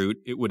sanctions route,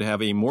 it would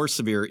have a more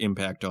severe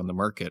impact on the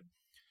market.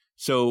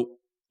 So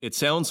it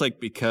sounds like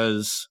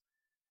because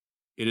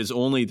it is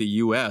only the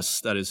U.S.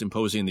 that is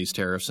imposing these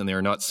tariffs and they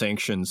are not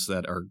sanctions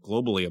that are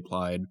globally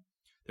applied,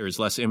 there is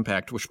less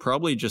impact, which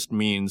probably just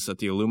means that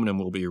the aluminum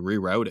will be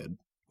rerouted,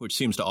 which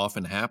seems to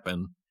often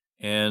happen.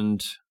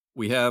 And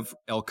we have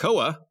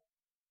Alcoa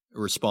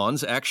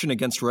responds, action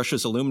against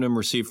Russia's aluminum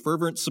received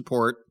fervent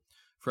support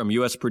from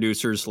U.S.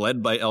 producers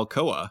led by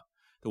Alcoa.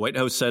 The White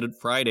House said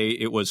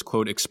Friday it was,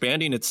 quote,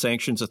 expanding its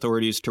sanctions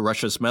authorities to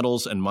Russia's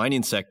metals and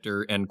mining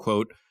sector, end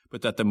quote,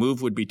 but that the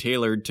move would be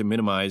tailored to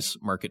minimize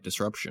market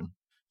disruption.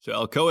 So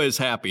Alcoa is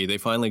happy. They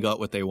finally got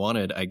what they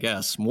wanted, I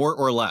guess, more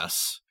or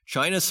less.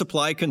 China's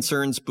supply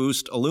concerns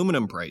boost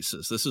aluminum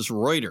prices. This is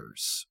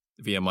Reuters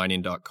via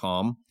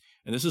mining.com,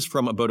 and this is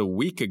from about a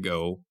week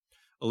ago.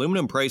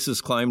 Aluminum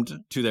prices climbed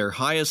to their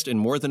highest in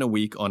more than a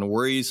week on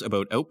worries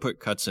about output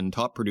cuts in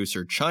top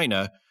producer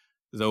China,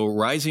 though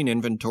rising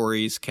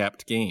inventories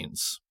capped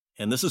gains.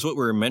 And this is what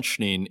we were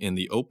mentioning in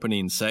the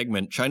opening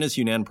segment. China's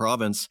Yunnan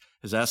province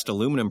has asked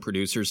aluminum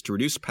producers to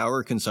reduce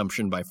power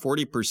consumption by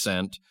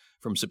 40%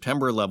 from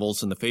September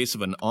levels in the face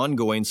of an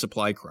ongoing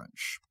supply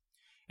crunch.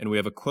 And we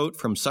have a quote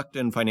from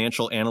Suckton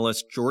financial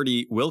analyst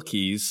Jordy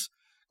Wilkes,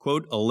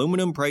 quote,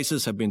 aluminum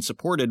prices have been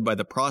supported by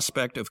the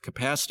prospect of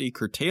capacity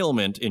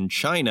curtailment in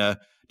China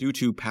due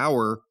to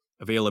power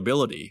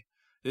availability.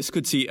 This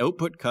could see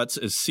output cuts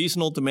as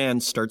seasonal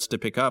demand starts to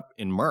pick up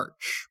in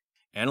March.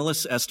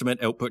 Analysts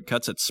estimate output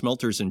cuts at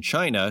smelters in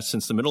China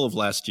since the middle of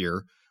last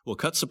year will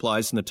cut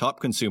supplies in the top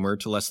consumer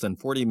to less than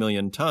 40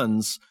 million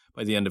tons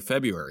by the end of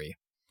February.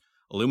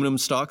 Aluminum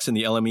stocks in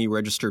the LME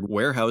registered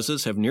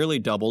warehouses have nearly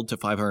doubled to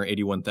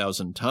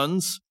 581,000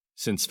 tons.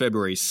 Since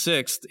February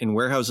 6th, in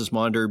warehouses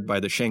monitored by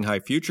the Shanghai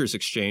Futures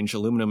Exchange,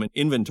 aluminum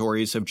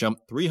inventories have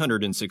jumped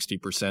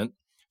 360%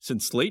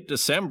 since late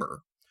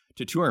December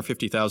to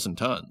 250,000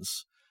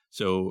 tons.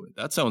 So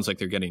that sounds like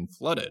they're getting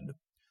flooded.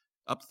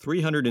 Up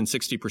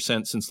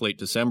 360% since late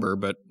December,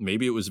 but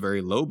maybe it was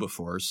very low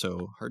before,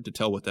 so hard to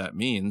tell what that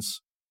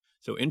means.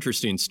 So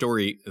interesting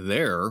story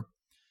there.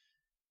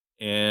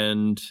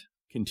 And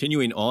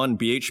continuing on,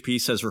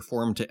 BHP says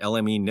reform to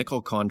LME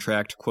nickel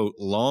contract, quote,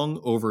 long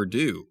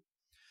overdue.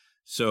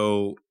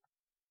 So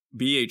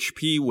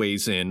BHP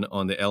weighs in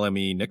on the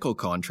LME nickel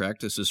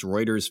contract. This is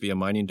Reuters via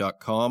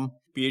mining.com.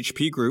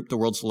 BHP Group, the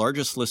world's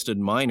largest listed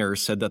miner,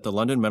 said that the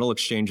London Metal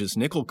Exchange's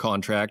nickel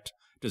contract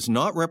does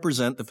not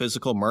represent the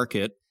physical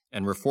market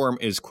and reform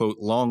is, quote,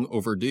 long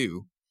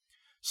overdue.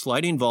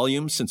 Sliding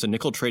volumes since a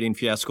nickel trading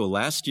fiasco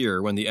last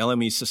year when the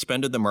LME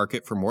suspended the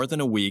market for more than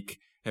a week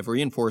have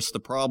reinforced the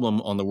problem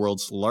on the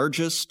world's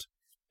largest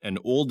and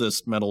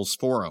oldest metals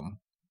forum.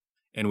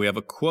 And we have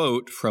a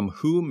quote from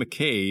Hugh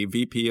McKay,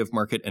 VP of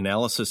Market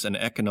Analysis and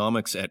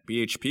Economics at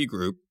BHP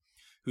Group,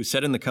 who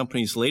said in the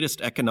company's latest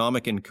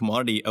economic and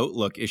commodity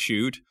outlook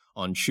issued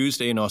on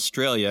Tuesday in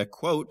Australia,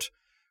 quote,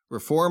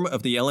 reform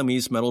of the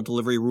LME's metal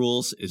delivery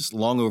rules is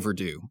long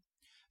overdue.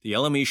 The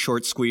LME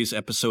short squeeze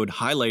episode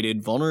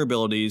highlighted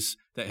vulnerabilities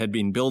that had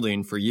been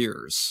building for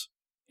years,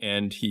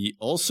 And he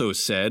also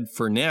said,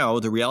 for now,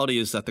 the reality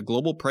is that the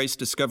global price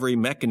discovery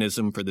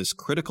mechanism for this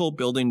critical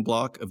building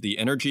block of the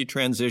energy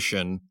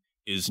transition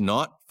is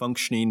not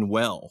functioning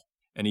well.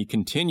 And he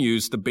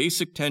continues, the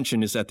basic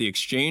tension is that the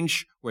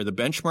exchange where the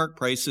benchmark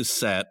price is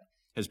set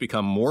has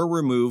become more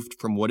removed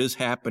from what is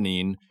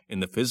happening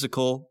in the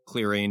physical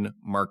clearing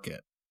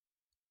market.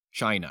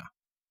 China,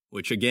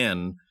 which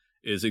again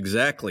is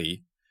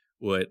exactly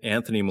what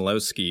Anthony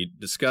Milewski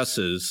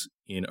discusses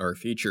in our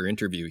feature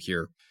interview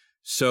here.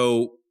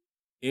 So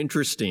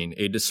interesting,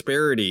 a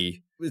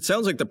disparity. It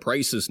sounds like the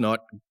price is not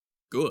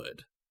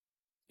good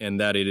and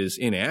that it is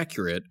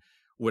inaccurate.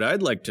 What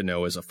I'd like to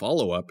know as a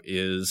follow-up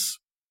is,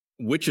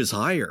 which is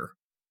higher?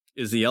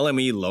 Is the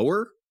LME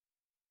lower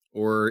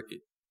or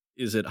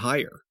is it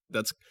higher?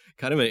 That's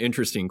kind of an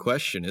interesting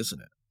question, isn't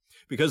it?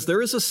 Because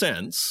there is a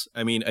sense,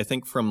 I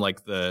think from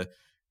like the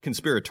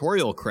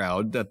conspiratorial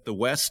crowd, that the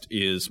West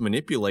is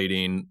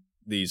manipulating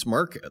these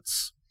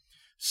markets.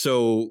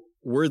 So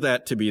were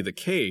that to be the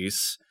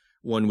case,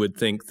 one would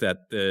think that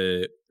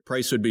the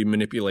price would be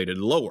manipulated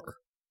lower,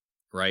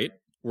 right?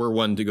 Were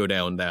one to go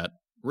down that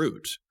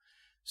route.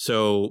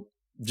 So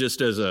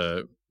just as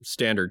a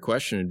standard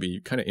question, it'd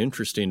be kind of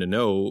interesting to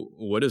know,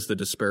 what is the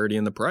disparity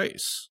in the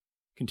price?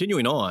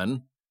 Continuing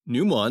on,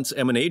 Newmont's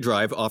M&A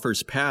drive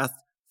offers path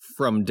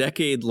from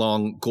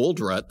decade-long gold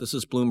rut. This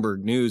is Bloomberg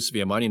News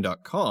via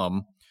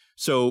mining.com.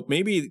 So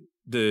maybe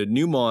the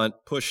Newmont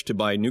push to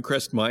buy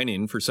Newcrest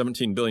Mining for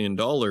 $17 billion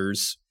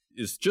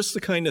is just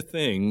the kind of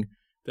thing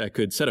that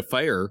could set a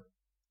fire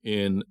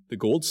in the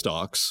gold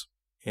stocks.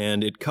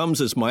 And it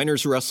comes as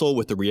miners wrestle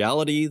with the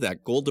reality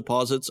that gold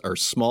deposits are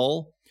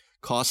small,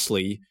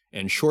 costly,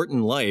 and short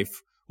in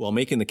life, while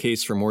making the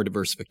case for more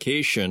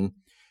diversification.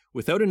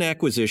 Without an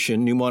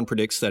acquisition, Newmont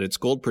predicts that its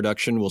gold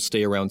production will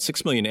stay around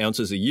 6 million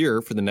ounces a year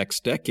for the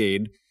next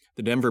decade,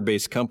 the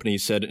Denver-based company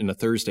said in a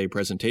Thursday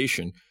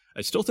presentation.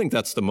 I still think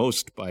that's the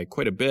most by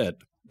quite a bit.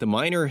 The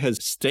miner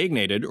has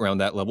stagnated around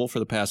that level for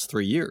the past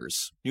 3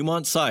 years.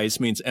 Newmont's size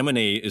means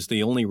M&A is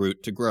the only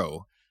route to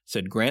grow,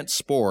 said Grant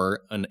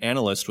Spohr, an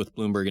analyst with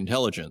Bloomberg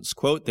Intelligence.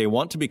 Quote, they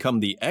want to become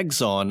the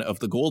Exxon of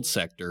the gold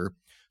sector,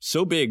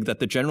 so big that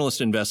the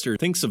generalist investor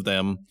thinks of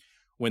them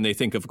when they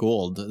think of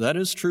gold. That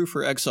is true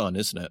for Exxon,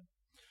 isn't it?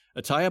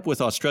 A tie-up with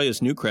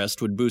Australia's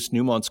Newcrest would boost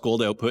Newmont's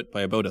gold output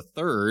by about a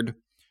third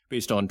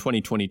based on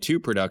 2022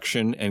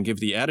 production and give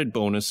the added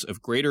bonus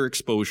of greater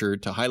exposure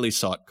to highly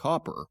sought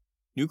copper.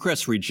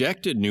 Newcrest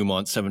rejected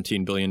Newmont's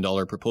 $17 billion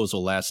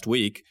proposal last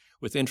week,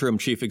 with interim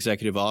chief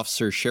executive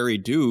officer Sherry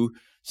Dew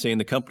saying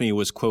the company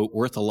was, quote,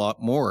 worth a lot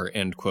more,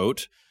 end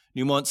quote.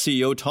 Newmont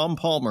CEO Tom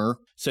Palmer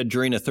said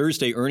during a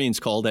Thursday earnings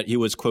call that he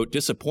was, quote,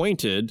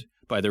 disappointed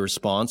by the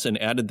response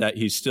and added that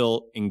he's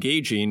still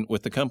engaging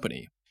with the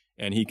company.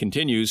 And he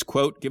continues,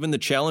 quote, given the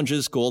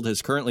challenges gold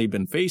has currently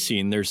been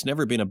facing, there's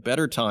never been a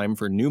better time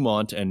for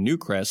Newmont and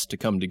Newcrest to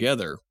come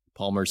together,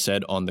 Palmer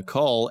said on the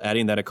call,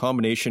 adding that a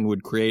combination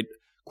would create,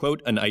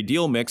 quote, an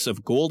ideal mix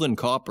of gold and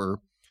copper,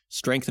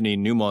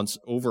 strengthening Newmont's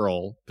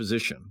overall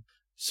position.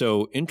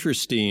 So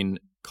interesting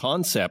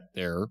concept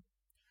there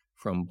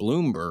from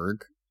Bloomberg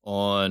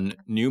on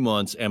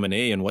Newmont's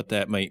M&A and what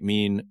that might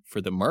mean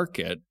for the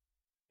market.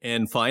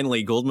 And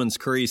finally, Goldman's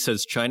Curry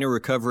says China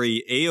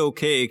recovery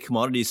A-OK,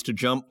 commodities to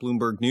jump,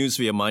 Bloomberg News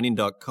via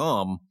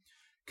mining.com.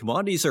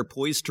 Commodities are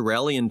poised to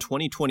rally in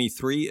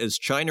 2023 as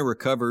China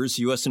recovers,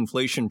 U.S.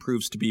 inflation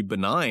proves to be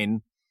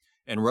benign,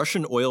 and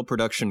Russian oil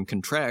production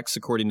contracts,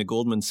 according to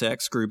Goldman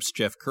Sachs Group's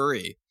Jeff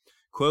Curry.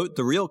 Quote,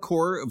 the real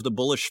core of the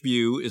bullish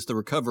view is the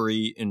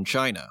recovery in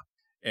China.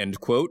 End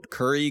quote.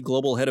 Curry,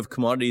 global head of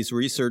commodities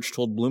research,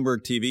 told Bloomberg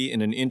TV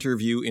in an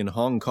interview in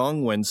Hong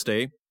Kong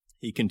Wednesday.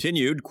 He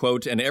continued,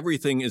 quote, and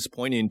everything is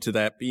pointing to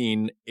that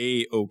being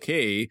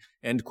A-OK,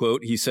 end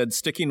quote. He said,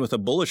 sticking with a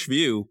bullish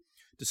view,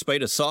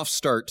 despite a soft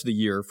start to the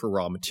year for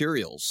raw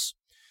materials.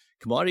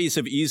 Commodities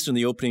have eased in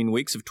the opening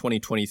weeks of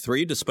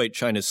 2023, despite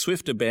China's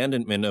swift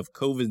abandonment of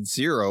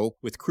COVID-0,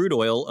 with crude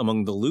oil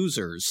among the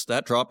losers.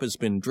 That drop has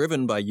been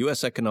driven by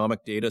U.S.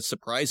 economic data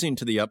surprising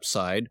to the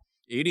upside,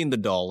 aiding the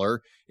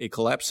dollar, a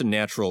collapse in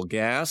natural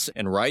gas,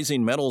 and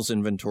rising metals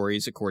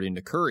inventories, according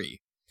to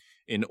Curry.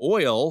 In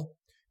oil,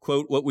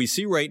 quote, what we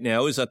see right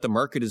now is that the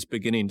market is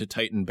beginning to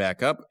tighten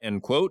back up,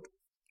 end quote,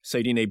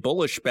 citing a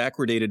bullish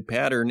backwardated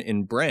pattern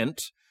in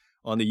Brent.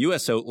 On the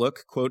U.S.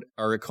 outlook, quote,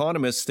 our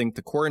economists think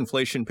the core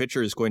inflation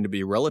picture is going to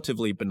be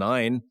relatively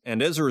benign,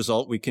 and as a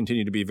result, we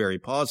continue to be very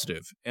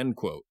positive, end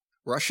quote.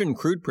 Russian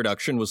crude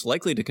production was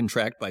likely to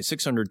contract by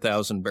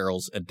 600,000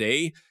 barrels a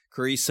day,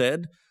 Curry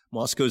said.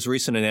 Moscow's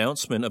recent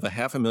announcement of a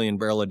 500,000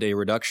 barrel a day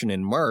reduction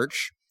in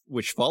March,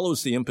 which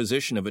follows the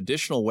imposition of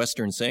additional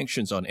Western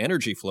sanctions on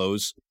energy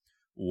flows,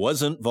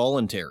 wasn't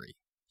voluntary,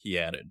 he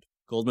added.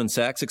 Goldman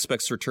Sachs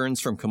expects returns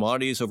from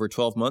commodities over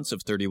 12 months of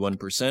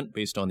 31%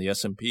 based on the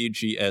S&P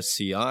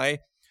GSCI.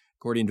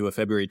 According to a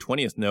February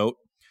 20th note,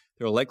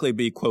 there will likely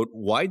be, quote,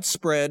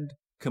 widespread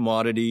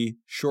commodity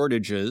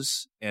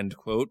shortages, end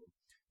quote,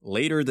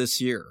 later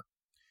this year,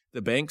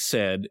 the bank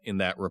said in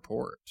that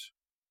report.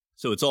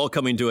 So it's all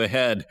coming to a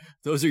head.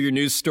 Those are your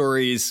news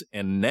stories.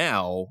 And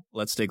now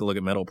let's take a look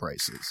at metal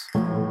prices.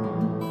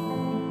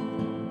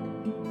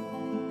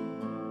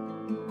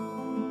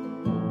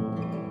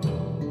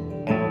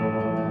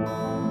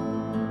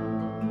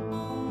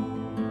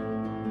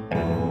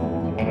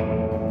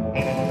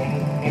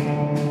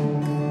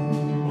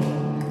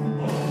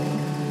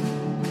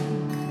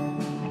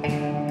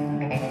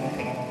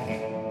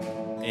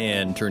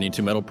 And turning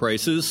to metal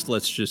prices,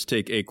 let's just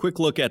take a quick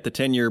look at the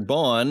 10-year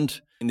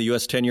bond. In the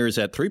U.S. 10-year is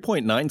at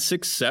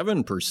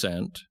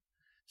 3.967%,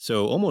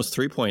 so almost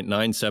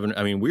 3.97.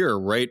 I mean, we are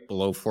right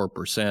below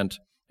 4%.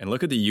 And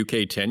look at the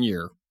UK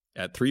 10-year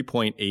at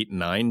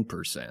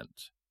 3.89%.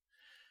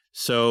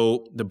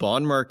 So the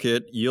bond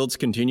market yields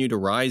continue to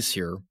rise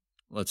here.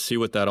 Let's see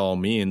what that all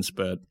means.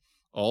 But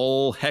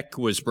all heck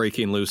was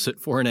breaking loose at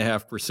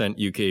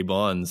 4.5% UK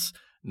bonds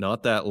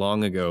not that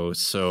long ago.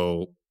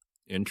 So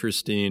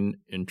interesting.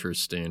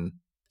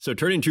 So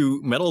turning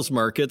to metals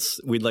markets,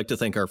 we'd like to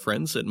thank our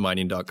friends at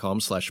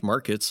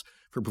mining.com/markets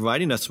for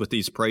providing us with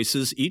these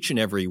prices each and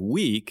every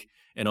week.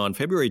 And on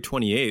February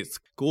 28th,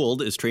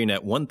 gold is trading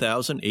at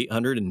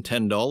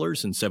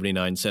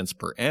 $1,810.79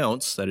 per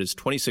ounce. That is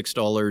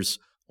 $26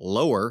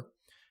 lower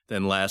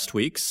than last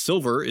week.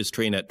 Silver is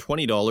trading at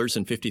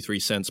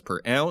 $20.53 per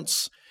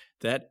ounce.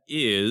 That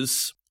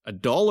is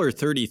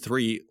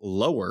 $1.33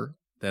 lower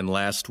than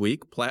last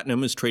week.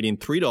 Platinum is trading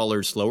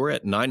 $3 lower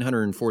at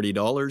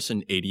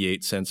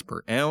 $940.88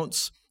 per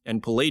ounce.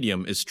 And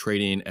palladium is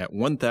trading at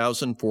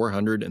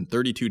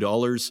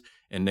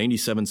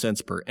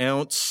 $1,432.97 per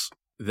ounce.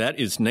 That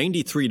is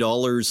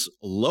 $93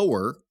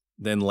 lower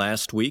than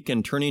last week.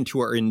 And turning to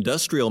our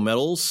industrial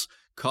metals,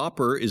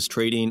 copper is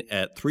trading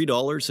at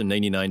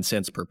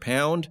 $3.99 per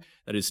pound.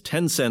 That is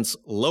 10 cents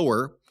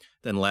lower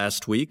than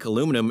last week.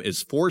 Aluminum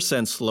is 4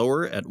 cents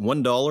lower at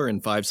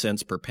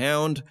 $1.05 per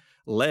pound.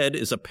 Lead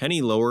is a penny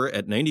lower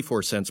at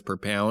 94 cents per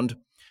pound.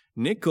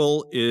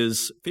 Nickel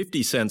is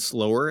 50 cents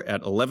lower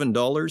at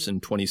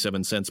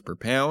 $11.27 per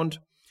pound.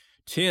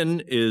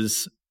 Tin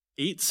is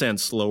 8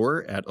 cents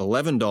lower at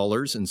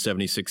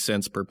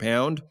 $11.76 per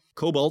pound.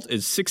 Cobalt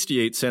is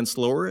 68 cents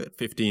lower at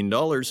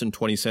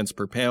 $15.20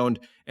 per pound.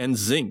 And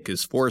zinc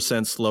is 4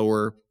 cents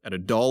lower at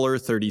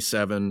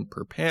 $1.37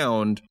 per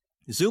pound.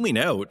 Zooming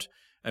out,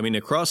 I mean,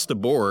 across the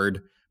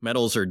board,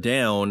 metals are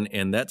down,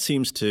 and that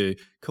seems to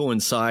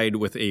coincide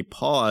with a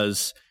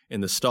pause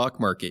in the stock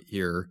market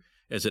here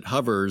as it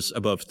hovers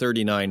above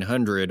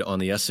 3,900 on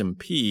the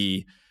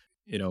S&P.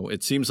 You know,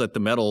 it seems like the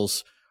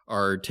metals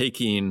are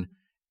taking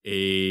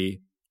a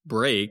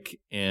break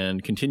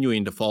and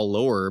continuing to fall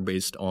lower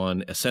based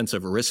on a sense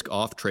of risk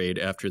off trade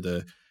after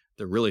the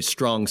really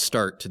strong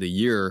start to the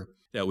year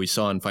that we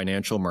saw in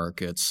financial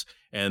markets.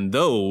 And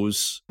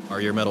those are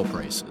your metal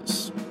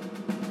prices.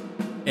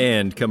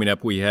 And coming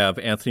up, we have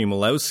Anthony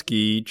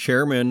Milewski,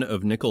 chairman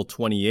of Nickel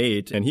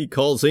 28, and he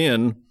calls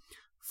in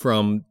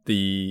from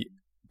the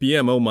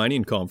BMO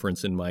Mining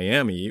Conference in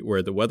Miami,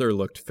 where the weather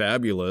looked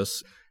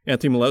fabulous.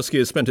 Anthony Milewski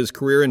has spent his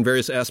career in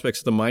various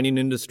aspects of the mining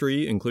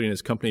industry, including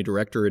as company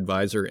director,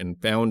 advisor,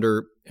 and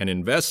founder and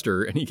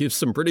investor, and he gives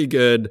some pretty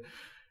good,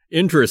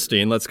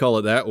 interesting, let's call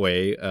it that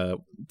way,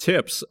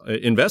 tips,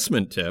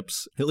 investment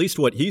tips, at least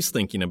what he's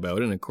thinking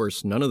about. And of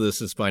course, none of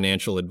this is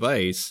financial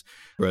advice,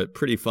 but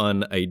pretty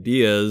fun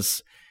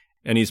ideas.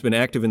 And he's been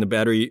active in the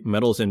battery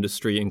metals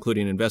industry,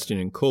 including investing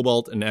in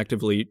cobalt and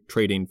actively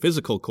trading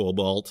physical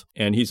cobalt.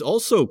 And he's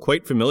also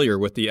quite familiar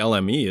with the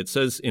LME. It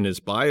says in his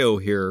bio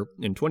here,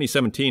 in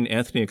 2017,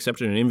 Anthony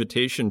accepted an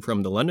invitation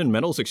from the London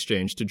Metals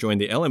Exchange to join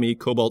the LME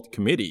Cobalt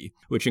Committee,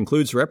 which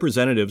includes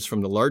representatives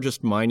from the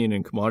largest mining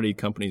and commodity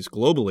companies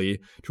globally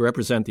to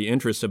represent the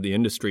interests of the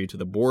industry to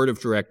the board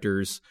of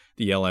directors,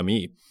 the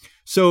LME.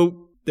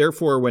 So,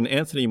 therefore, when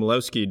Anthony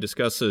Milewski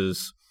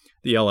discusses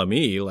the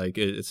LME, like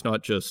it's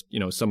not just,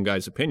 some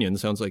guy's opinion.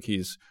 Sounds like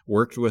he's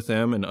worked with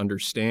them and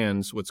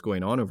understands what's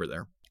going on over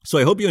there. So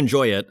I hope you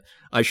enjoy it.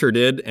 I sure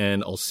did,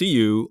 and I'll see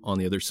you on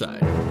the other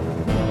side.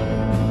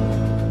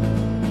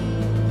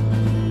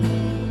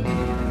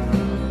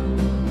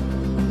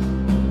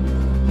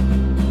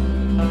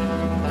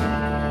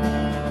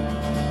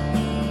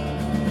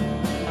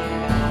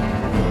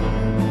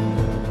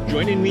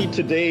 Joining me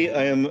today,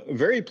 I am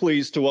very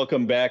pleased to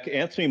welcome back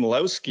Anthony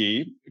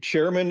Milewski,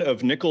 chairman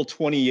of Nickel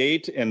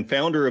 28 and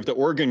founder of the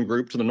Oregon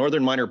Group, to the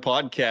Northern Miner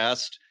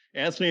Podcast.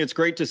 Anthony, it's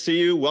great to see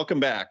you. Welcome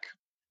back.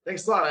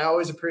 Thanks a lot. I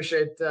always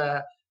appreciate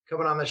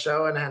coming on the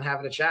show and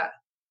having a chat.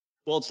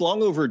 Well, it's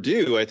long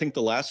overdue. I think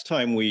the last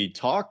time we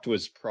talked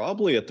was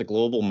probably at the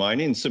Global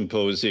Mining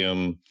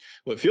Symposium,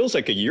 what feels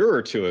like a year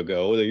or two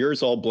ago. The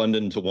years all blend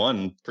into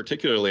one,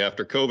 particularly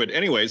after COVID.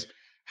 Anyways,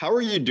 how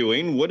are you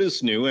doing? What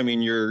is new? I mean,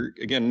 you're,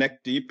 again,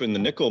 neck deep in the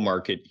nickel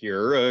market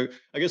here.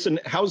 I guess, and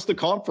how's the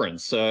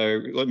conference?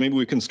 Maybe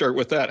we can start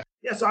with that.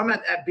 Yeah, so I'm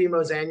at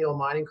BMO's annual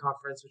mining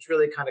conference, which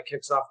really kind of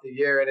kicks off the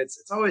year. And it's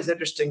always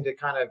interesting to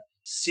kind of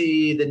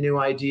see the new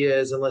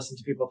ideas and listen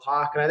to people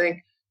talk. And I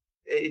think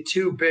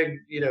two big,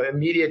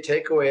 immediate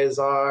takeaways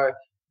are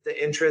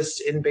the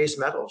interest in base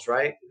metals,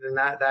 right? And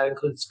that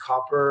includes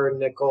copper,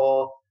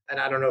 nickel, And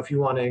I don't know if you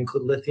want to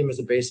include lithium as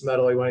a base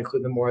metal or you want to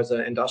include them more as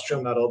an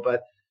industrial metal,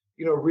 but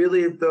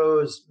really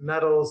those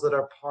metals that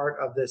are part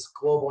of this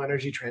global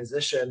energy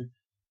transition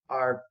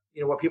are,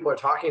 what people are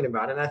talking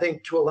about. And I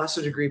think to a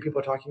lesser degree, people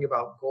are talking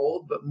about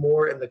gold, but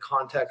more in the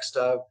context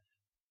of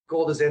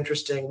gold is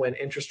interesting when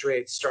interest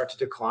rates start to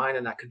decline,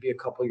 and that could be a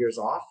couple years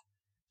off.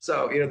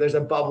 So, there's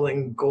a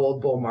bubbling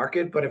gold bull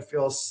market, but it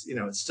feels,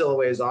 it's still a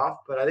ways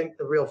off. But I think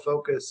the real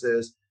focus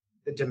is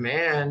the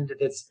demand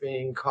that's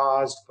being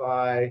caused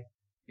by,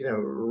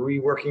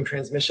 reworking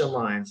transmission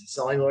lines,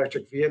 selling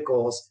electric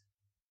vehicles,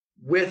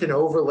 with an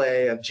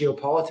overlay of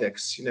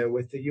geopolitics,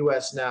 with the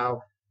U.S.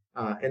 now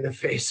in the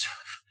face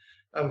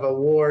of a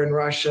war in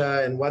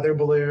Russia and weather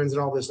balloons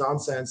and all this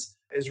nonsense,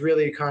 is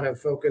really kind of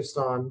focused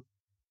on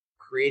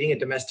creating a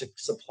domestic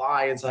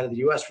supply inside of the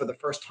U.S. for the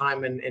first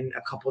time in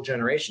a couple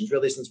generations,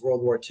 really since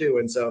World War II.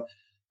 And so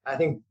I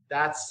think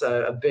that's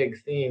a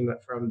big theme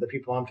from the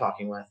people I'm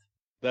talking with.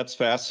 That's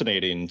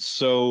fascinating.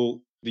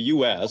 So the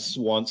U.S.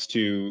 wants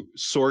to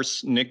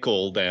source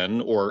nickel then,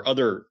 or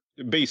other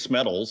base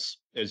metals,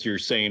 as you're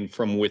saying,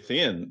 from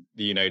within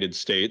the United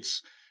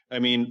States. I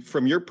mean,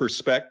 from your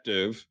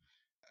perspective,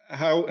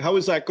 how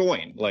is that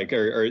going? Like,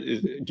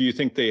 do you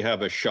think they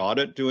have a shot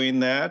at doing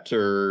that,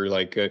 or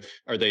like,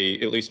 are they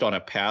at least on a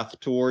path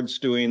towards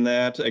doing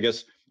that? I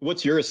guess,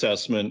 what's your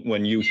assessment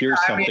when you hear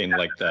something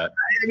like that?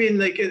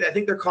 I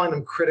think they're calling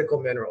them critical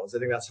minerals. I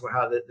think that's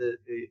how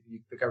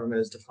the government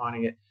is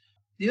defining it.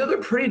 They're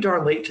pretty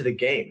darn late to the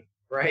game,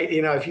 right?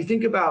 If you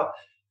think about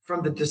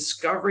from the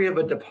discovery of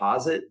a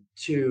deposit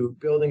to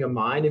building a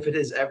mine, if it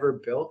is ever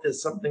built,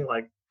 is something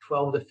like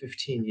 12 to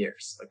 15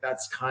 years. Like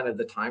that's kind of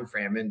the time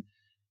frame.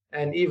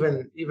 And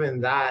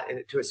even that,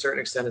 to a certain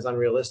extent, is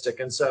unrealistic.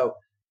 And so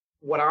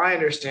what I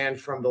understand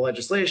from the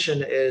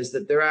legislation is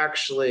that they're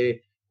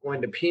actually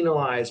going to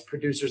penalize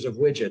producers of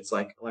widgets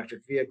like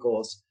electric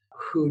vehicles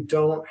who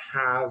don't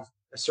have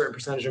a certain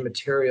percentage of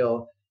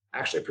material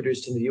actually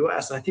produced in the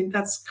US. And I think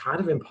that's kind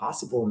of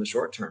impossible in the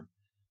short term.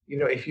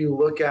 If you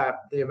look at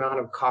the amount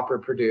of copper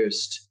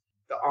produced,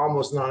 the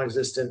almost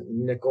non-existent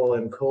nickel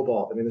and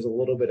cobalt, there's a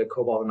little bit of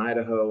cobalt in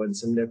Idaho and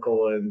some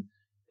nickel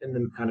in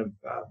the kind of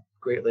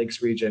Great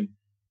Lakes region.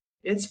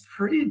 It's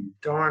pretty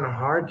darn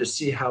hard to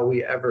see how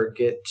we ever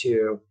get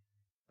to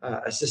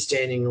a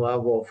sustaining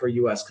level for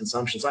U.S.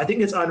 consumption. So I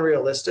think it's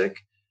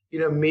unrealistic.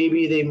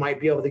 Maybe they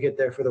might be able to get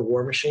there for the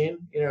war machine,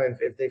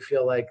 if they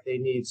feel like they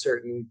need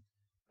certain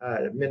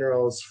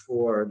minerals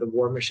for the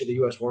war machine, the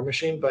U.S. war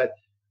machine. But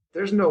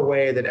there's no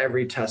way that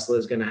every Tesla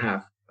is going to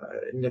have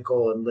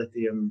nickel and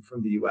lithium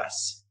from the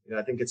U.S.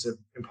 I think it's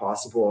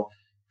impossible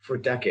for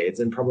decades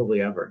and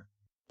probably ever.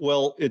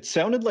 Well, it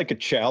sounded like a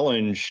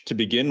challenge to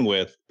begin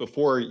with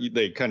before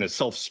they kind of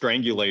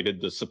self-strangulated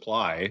the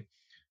supply.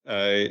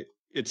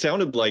 It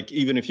sounded like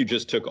even if you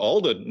just took all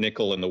the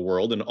nickel in the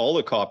world and all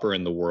the copper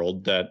in the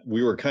world, that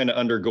we were kind of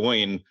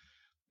undergoing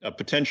a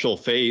potential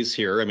phase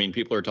here.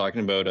 People are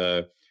talking about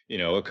a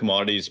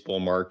commodities bull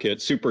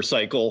market, super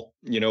cycle,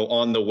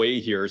 on the way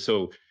here.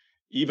 So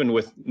even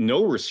with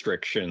no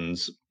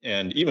restrictions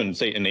and even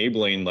say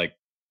enabling like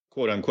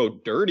quote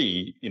unquote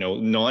dirty,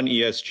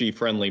 non-ESG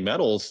friendly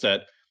metals,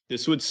 that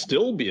this would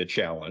still be a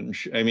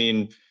challenge.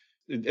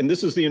 And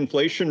this is the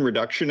Inflation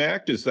Reduction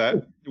Act. Is that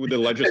with the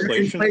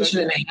legislation?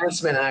 Inflation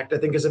Enhancement Act, I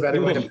think, is a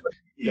better way to put it.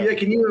 Yeah.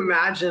 Can you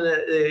imagine,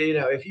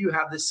 if you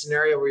have this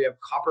scenario where you have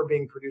copper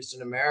being produced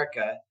in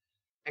America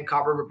and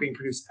copper being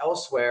produced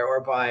elsewhere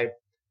or by,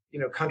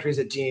 countries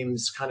it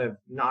deems kind of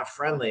not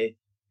friendly,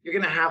 you're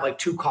going to have like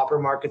two copper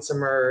markets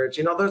emerge.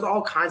 There's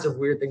all kinds of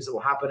weird things that will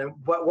happen. And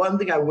one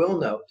thing I will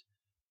note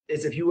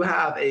is if you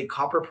have a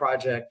copper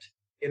project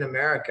in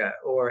America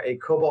or a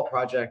cobalt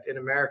project in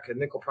America,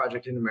 nickel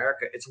project in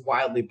America, it's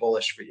wildly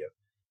bullish for you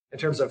in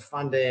terms of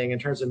funding, in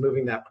terms of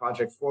moving that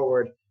project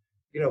forward.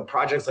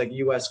 Projects like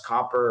US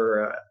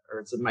Copper, or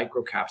it's a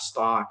microcap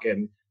stock,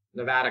 and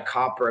Nevada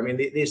Copper.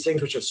 These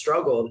things which have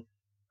struggled,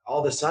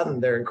 all of a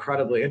sudden they're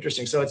incredibly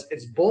interesting. So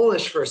it's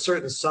bullish for a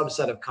certain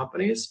subset of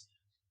companies,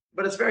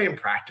 but it's very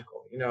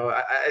impractical.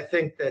 I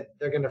think that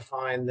they're going to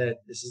find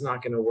that this is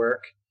not going to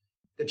work.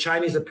 The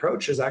Chinese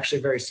approach is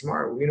actually very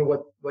smart.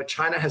 What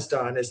China has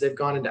done is they've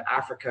gone into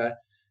Africa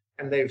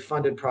and they've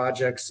funded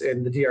projects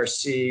in the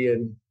DRC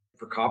and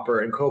for copper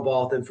and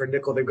cobalt, and for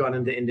nickel, they've gone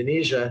into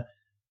Indonesia.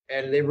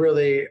 And they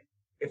really,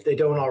 if they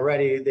don't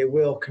already, they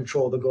will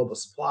control the global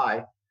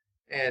supply.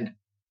 And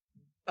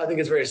I think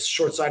it's very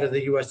short-sighted of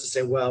the U.S. to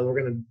say, well, we're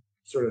going to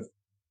sort of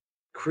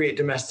create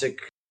domestic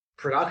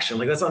production.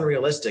 Like that's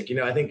unrealistic.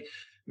 I think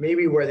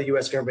maybe where the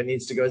U.S. government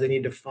needs to go is they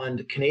need to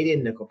fund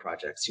Canadian nickel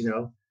projects.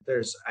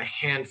 There's a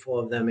handful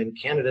of them in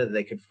Canada that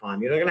they could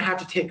fund. They're going to have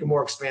to take a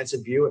more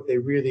expansive view if they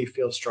really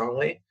feel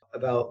strongly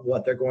about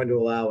what they're going to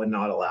allow and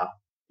not allow.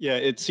 Yeah,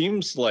 it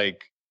seems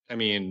like, I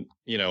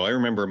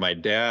remember my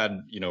dad,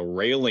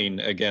 railing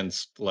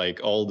against like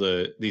all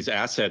these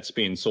assets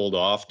being sold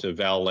off to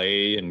Vale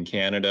in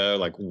Canada,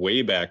 like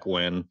way back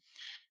when.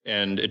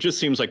 And it just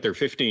seems like they're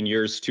 15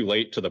 years too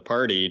late to the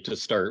party to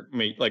start.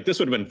 Like this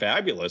would have been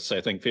fabulous,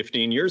 I think,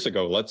 15 years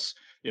ago. Let's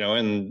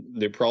and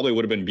they probably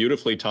would have been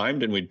beautifully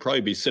timed and we'd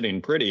probably be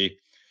sitting pretty.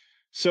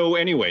 So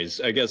anyways,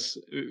 I guess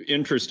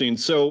interesting.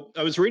 So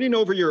I was reading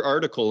over your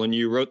article and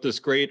you wrote this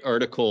great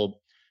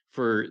article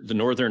for the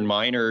Northern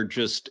Miner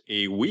just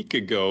a week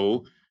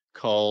ago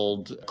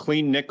called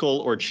Clean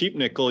Nickel or Cheap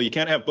Nickel. You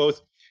can't have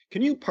both.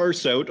 Can you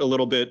parse out a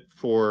little bit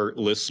for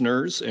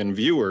listeners and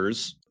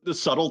viewers the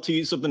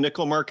subtleties of the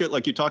nickel market?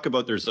 Like you talk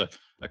about, there's a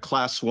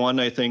class 1,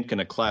 I think,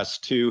 and a class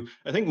 2.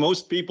 I think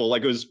most people,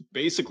 like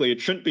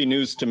it shouldn't be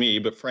news to me,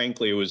 but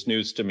frankly, it was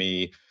news to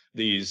me,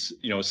 these,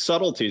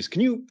 subtleties.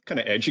 Can you kind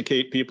of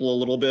educate people a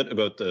little bit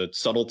about the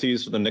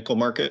subtleties of the nickel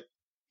market?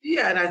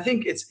 Yeah, and I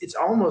think it's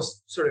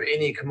almost sort of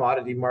any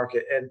commodity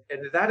market. And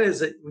that is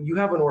that when you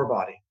have an ore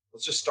body,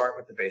 let's just start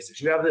with the basics.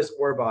 You have this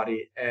ore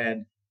body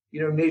and,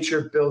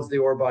 nature builds the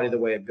ore body the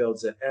way it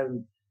builds it.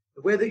 And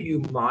the way that you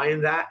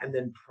mine that and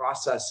then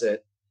process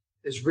it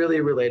is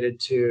really related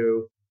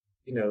to,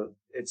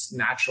 its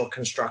natural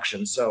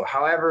construction. So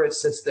however it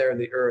sits there in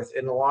the earth,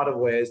 in a lot of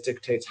ways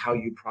dictates how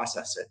you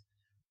process it.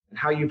 And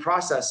how you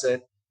process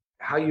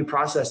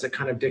it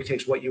kind of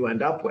dictates what you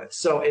end up with.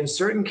 So in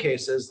certain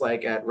cases,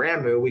 like at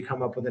Ramu, we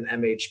come up with an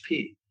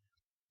MHP,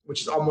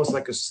 which is almost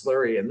like a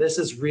slurry. And this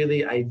is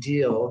really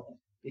ideal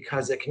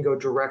because it can go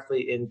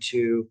directly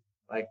into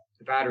like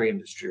the battery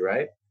industry,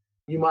 right?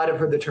 You might have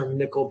heard the term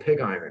nickel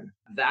pig iron.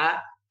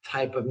 That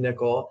type of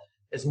nickel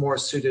is more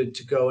suited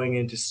to going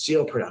into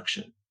steel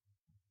production.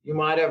 You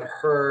might have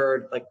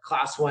heard like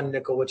class 1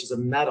 nickel, which is a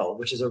metal,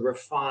 which is a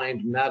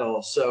refined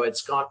metal. So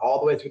it's gone all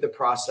the way through the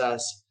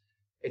process.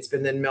 It's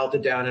been then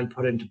melted down and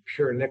put into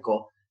pure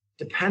nickel.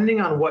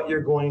 Depending on what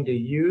you're going to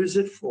use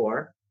it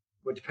for,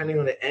 but depending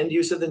on the end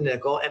use of the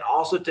nickel, and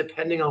also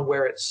depending on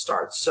where it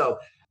starts. So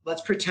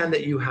let's pretend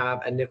that you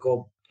have a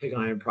nickel pig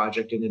iron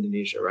project in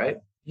Indonesia, right?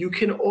 You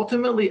can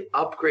ultimately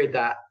upgrade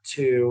that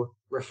to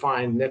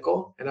refined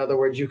nickel. In other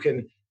words, you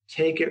can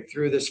take it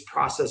through this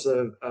process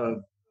of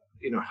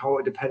how,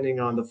 depending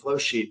on the flow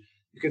sheet,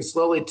 you can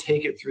slowly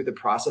take it through the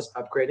process,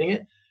 upgrading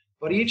it.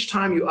 But each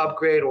time you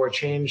upgrade or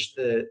change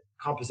the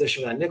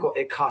composition of that nickel,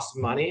 it costs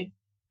money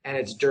and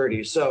it's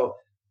dirty. So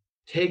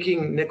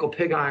taking nickel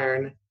pig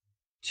iron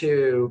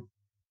to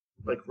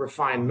like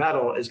refined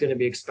metal is going to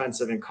be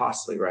expensive and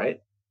costly,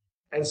 right?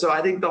 And so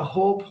I think the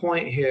whole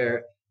point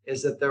here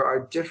is that there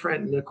are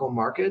different nickel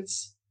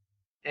markets.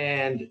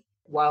 And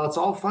while it's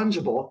all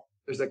fungible,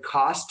 there's a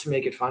cost to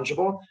make it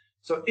fungible.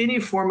 So any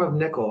form of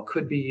nickel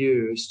could be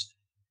used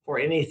for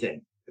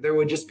anything. There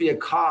would just be a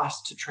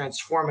cost to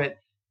transform it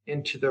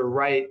into the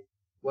right,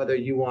 whether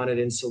you want it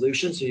in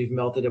solution, so you've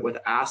melted it with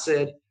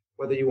acid,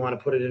 whether you want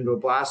to put it into a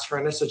blast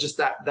furnace. So just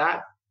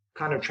that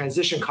kind of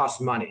transition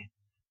costs money.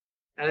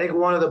 And I think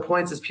one of the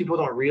points is people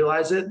don't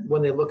realize it.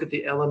 When they look at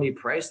the LME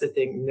price, they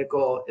think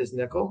nickel is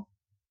nickel.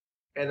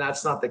 And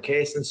that's not the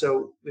case. And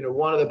so,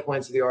 one of the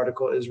points of the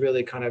article is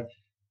really kind of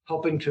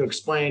helping to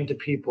explain to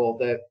people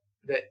that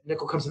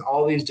nickel comes in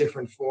all these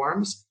different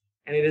forms,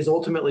 and it is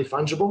ultimately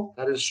fungible.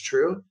 That is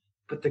true.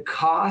 But the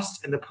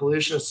cost and the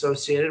pollution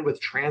associated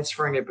with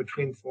transferring it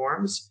between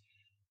forms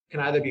can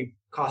either be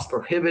cost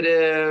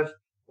prohibitive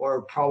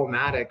or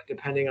problematic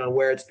depending on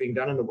where it's being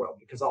done in the world,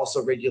 because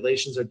also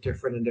regulations are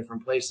different in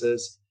different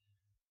places.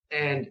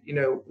 And,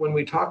 when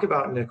we talk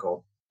about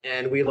nickel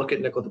and we look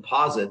at nickel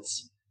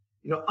deposits,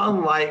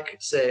 unlike,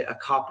 say, a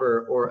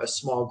copper or a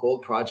small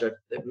gold project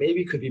that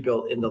maybe could be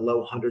built in the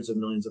low hundreds of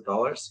millions of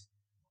dollars,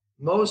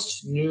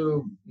 most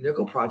new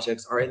nickel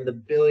projects are in the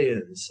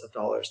billions of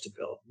dollars to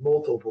build,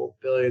 multiple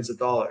billions of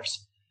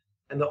dollars.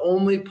 And the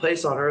only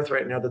place on earth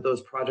right now that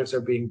those projects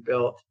are being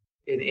built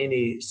in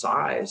any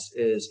size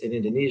is in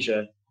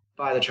Indonesia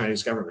by the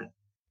Chinese government.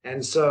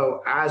 And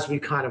so as we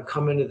kind of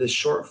come into this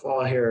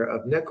shortfall here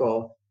of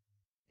nickel,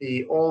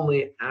 the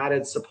only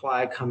added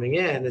supply coming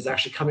in is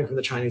actually coming from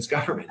the Chinese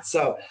government.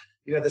 So,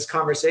 this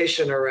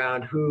conversation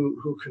around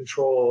who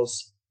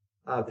controls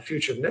the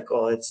future of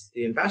nickel, it's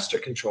the investor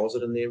controls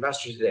it, and the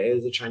investor today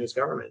is the Chinese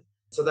government.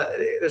 So that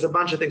there's a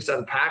bunch of things to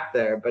unpack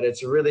there, but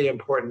it's a really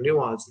important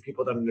nuance that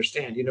people don't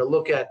understand.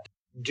 Look at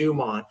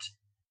Dumont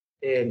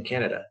in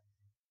Canada.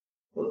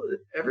 Well,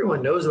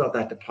 everyone knows about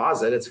that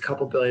deposit. It's a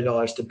couple $2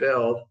 billion to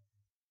build.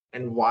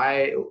 And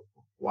why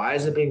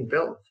is it being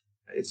built?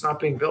 It's not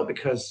being built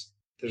because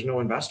there's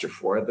no investor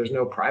for it. There's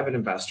no private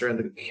investor, and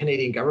the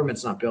Canadian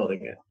government's not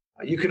building it.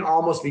 You can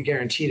almost be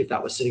guaranteed if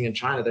that was sitting in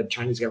China, the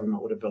Chinese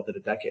government would have built it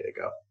a decade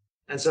ago.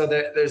 And so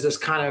there's this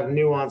kind of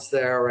nuance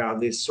there around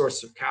these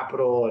sources of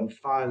capital and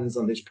funds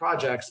on these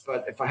projects.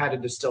 But if I had to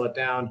distill it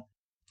down,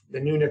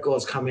 the new nickel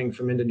is coming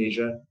from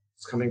Indonesia.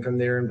 It's coming from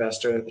their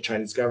investor, the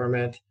Chinese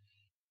government.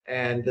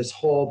 And this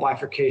whole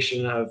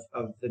bifurcation of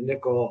the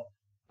nickel,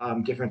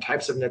 different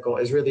types of nickel,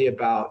 is really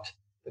about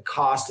the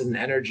cost and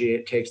energy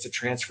it takes to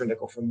transfer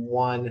nickel from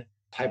one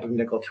type of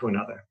nickel to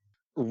another.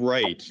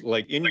 Right.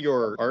 Like in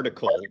your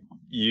article,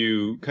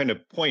 you kind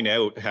of point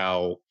out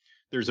how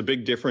there's a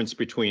big difference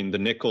between the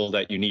nickel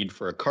that you need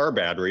for a car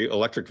battery,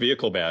 electric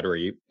vehicle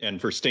battery,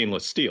 and for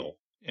stainless steel.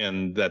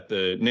 and that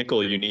the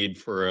nickel you need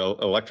for an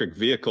electric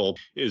vehicle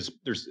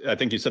I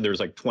think you said there's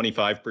like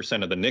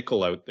 25% of the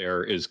nickel out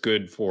there is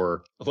good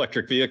for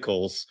electric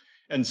vehicles.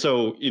 And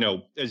so,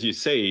 as you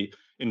say,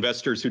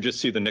 investors who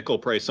just see the nickel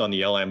price on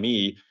the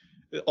LME,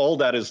 all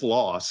that is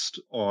lost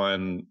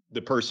on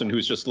the person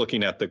who's just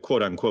looking at the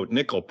quote unquote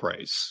nickel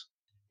price.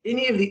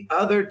 Any of the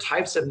other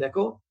types of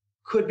nickel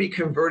could be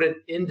converted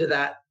into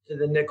to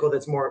the nickel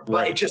that's more,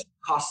 but it just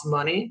costs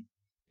money.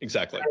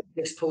 Exactly.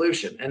 It's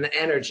pollution and the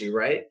energy,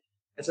 right?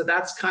 And so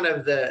that's kind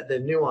of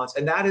the nuance.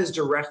 And that is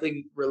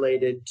directly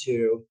related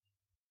to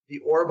the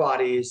ore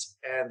bodies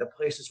and the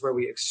places where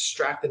we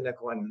extract the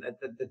nickel and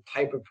the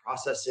type of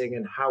processing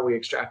and how we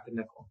extract the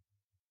nickel.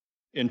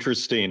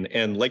 Interesting.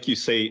 And like you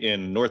say,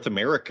 in North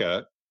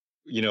America,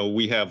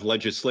 we have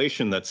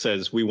legislation that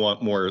says we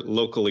want more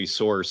locally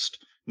sourced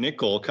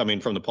nickel coming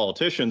from the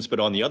politicians. But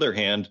on the other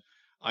hand,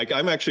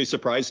 I'm actually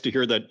surprised to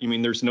hear that,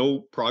 there's no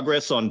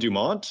progress on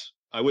Dumont.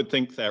 I would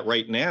think that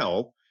right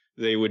now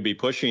they would be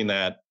pushing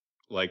that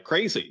like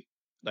crazy,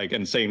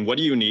 and saying, what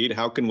do you need?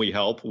 How can we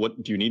help?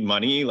 What do you need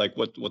money?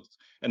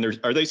 And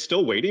are they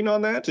still waiting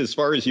on that as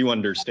far as you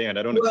understand?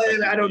 I don't know.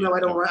 I don't know.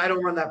 I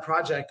don't run that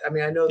project. I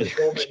mean, I know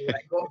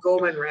that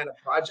Goldman ran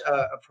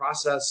a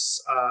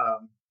process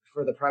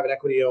for the private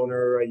equity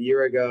owner a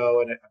year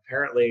ago. And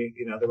apparently,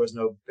 there was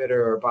no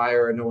bidder or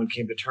buyer and no one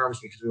came to terms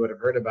because we would have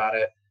heard about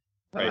it.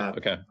 Right.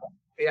 Okay.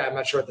 Yeah, I'm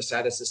not sure what the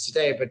status is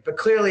today, but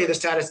clearly the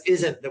status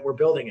isn't that we're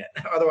building it.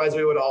 Otherwise,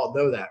 we would all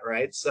know that,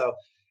 right? So,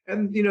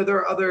 and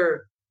there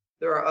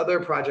are other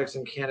projects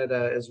in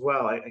Canada as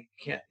well. I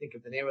can't think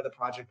of the name of the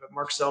project, but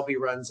Mark Selby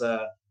runs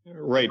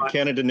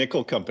Canada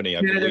Nickel Company.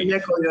 Canada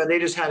Nickel. They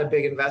just had a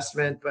big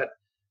investment, but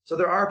so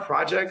there are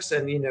projects,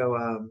 and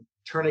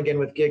Turnagain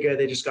with Giga,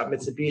 they just got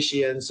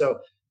Mitsubishi, and so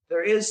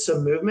there is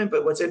some movement.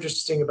 But what's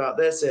interesting about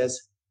this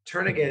is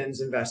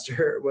Turnagain's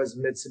investor was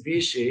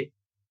Mitsubishi,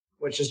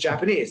 which is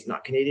Japanese,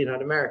 not Canadian,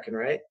 not American,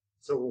 right?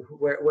 So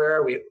where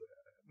are we?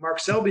 Mark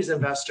Selby's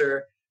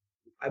investor,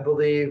 I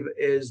believe,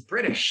 is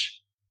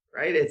British,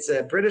 right? It's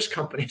a British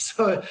company.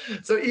 So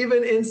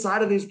even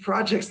inside of these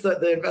projects,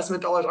 the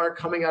investment dollars aren't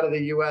coming out of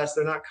the US.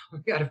 They're not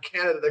coming out of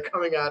Canada. They're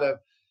coming out of,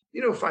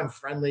 find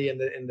friendly in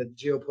the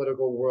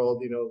geopolitical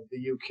world,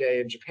 the UK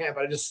and Japan.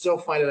 But I just still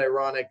find it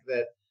ironic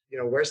that,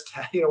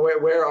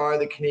 where are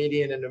the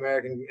Canadian and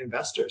American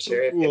investors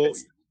here if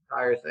it's the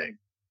entire thing?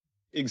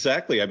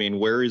 Exactly. I mean,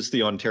 where is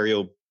the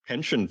Ontario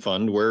Pension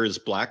Fund? Where is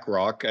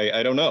BlackRock?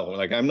 I don't know.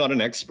 I'm not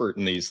an expert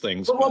in these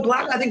things. I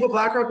think what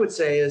BlackRock would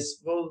say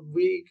is, well,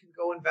 we can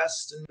go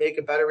invest and make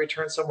a better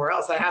return somewhere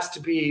else. That has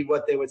to be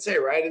what they would say,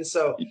 right? And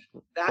so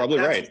that's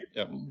right.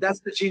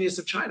 That's the genius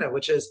of China,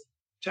 which is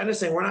China's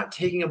saying we're not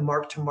taking a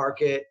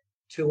mark-to-market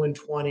 2 and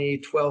 20,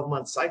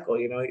 12-month cycle.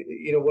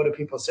 What do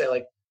people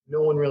say?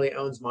 No one really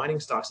owns mining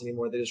stocks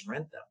anymore. They just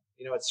rent them.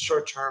 It's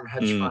short-term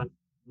hedge fund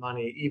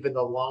money. Even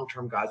the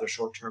long-term guys are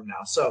short-term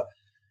now. So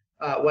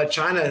what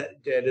China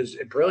did is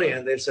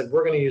brilliant. They said,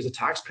 we're going to use the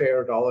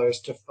taxpayer dollars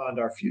to fund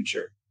our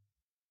future.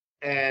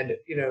 And,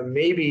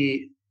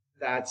 maybe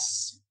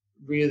that's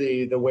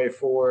really the way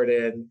forward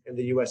in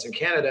the US and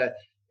Canada,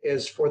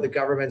 is for the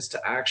governments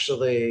to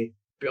actually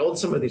build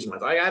some of these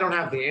mines. I don't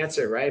have the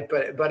answer, right?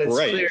 But it's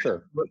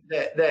clear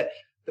that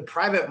the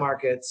private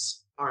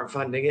markets aren't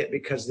funding it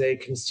because they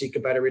can seek a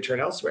better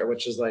return elsewhere,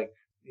 which is the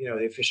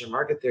efficient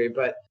market theory.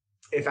 But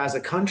if as a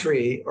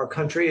country or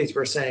countries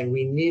we're saying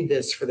we need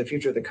this for the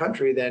future of the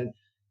country, then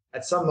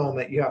at some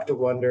moment you have to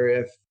wonder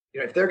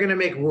if they're going to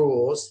make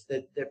rules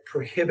that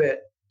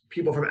prohibit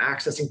people from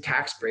accessing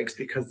tax breaks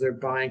because they're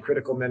buying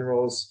critical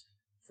minerals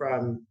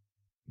from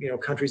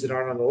countries that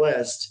aren't on the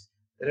list,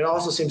 then it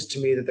also seems to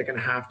me that they're going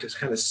to have to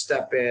kind of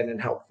step in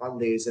and help fund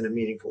these in a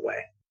meaningful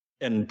way.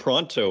 And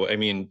pronto,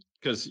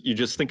 because you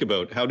just think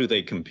about how do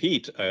they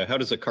compete? How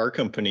does a car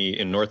company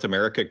in North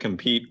America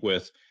compete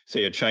with,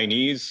 say, a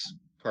Chinese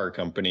car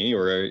company,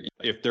 or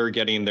if they're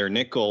getting their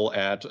nickel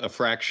at a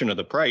fraction of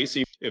the price?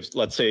 If,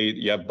 let's say,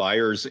 you have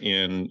buyers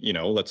in,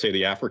 let's say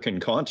the African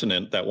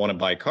continent that want to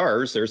buy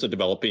cars, there's a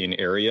developing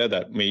area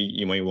that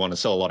you may want to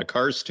sell a lot of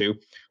cars to.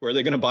 Where are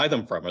they going to buy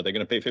them from? Are they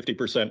going to pay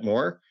 50%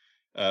 more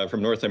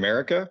from North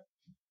America?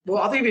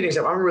 Well, I'll give you an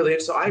example.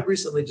 I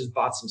recently just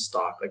bought some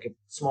stock, a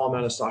small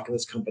amount of stock in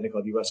this company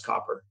called US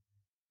Copper.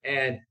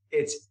 And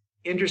it's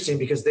interesting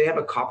because they have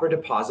a copper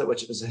deposit,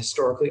 which is a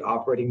historically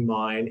operating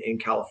mine in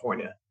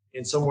California,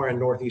 somewhere in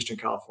northeastern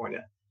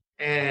California.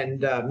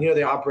 And,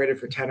 they operated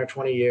for 10 or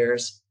 20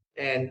 years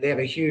and they have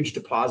a huge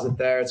deposit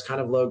there. It's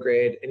kind of low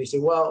grade. And you say,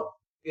 well,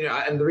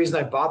 and the reason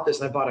I bought this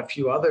and I bought a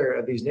few other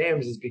of these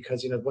names is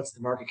because, what's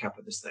the market cap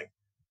of this thing?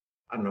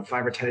 I don't know,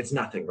 5 or 10, it's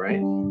nothing, right?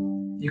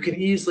 You can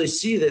easily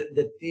see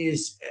that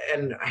these,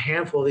 and a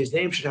handful of these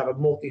names should have a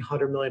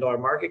multi-$100 million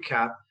market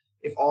cap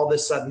if all of a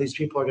sudden these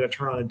people are going to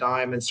turn on a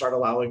dime and start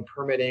allowing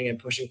permitting and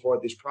pushing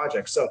forward these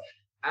projects. So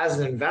as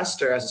an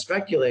investor, as a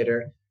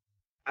speculator,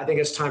 I think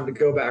it's time to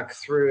go back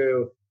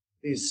through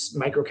these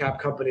microcap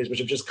companies, which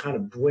have just kind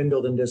of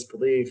dwindled in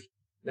disbelief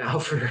now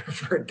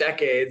for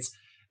decades,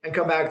 and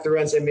come back through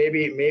and say,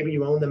 maybe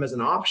you own them as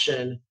an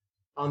option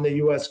on the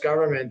US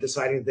government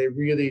deciding that they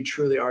really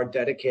truly are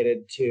dedicated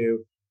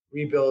to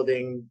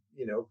rebuilding,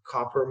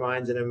 copper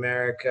mines in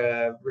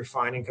America,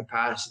 refining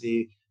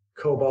capacity,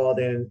 cobalt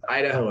in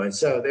Idaho. And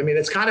so,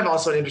 it's kind of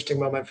also an interesting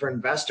moment for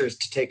investors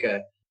to take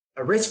a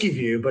risky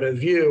view, but a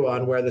view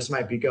on where this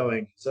might be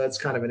going. So that's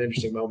kind of an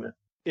interesting moment.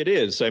 It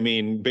is.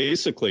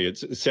 Basically, it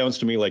sounds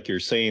to me like you're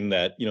saying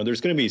that,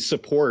 there's going to be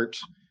support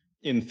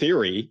in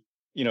theory,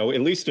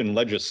 at least in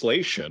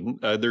legislation.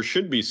 There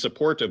should be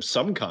support of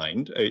some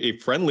kind, a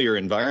friendlier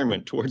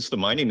environment towards the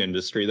mining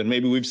industry than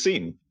maybe we've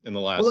seen in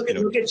the last look at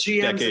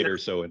decade or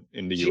so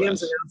in the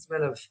U.S. GM's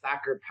announcement of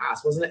Thacker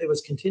Pass, wasn't it? It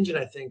was contingent,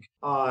 I think,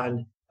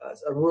 on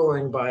a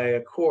ruling by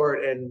a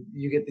court, and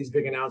you get these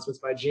big announcements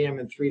by GM,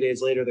 and 3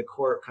 days later, the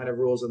court kind of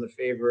rules in the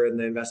favor and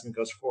the investment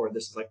goes forward.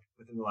 This is like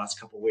within the last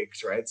couple of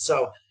weeks, right?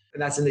 So,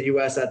 and that's in the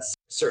US, that's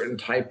a certain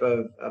type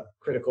of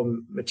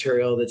critical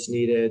material that's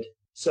needed.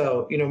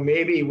 So,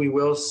 maybe we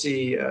will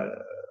see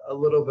a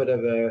little bit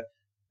of a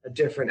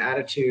different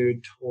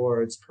attitude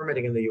towards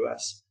permitting in the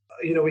US.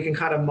 We can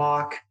kind of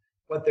mock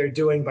what they're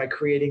doing by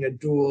creating a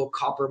dual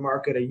copper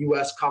market, a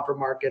US copper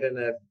market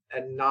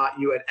and not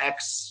an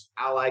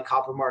ex-ally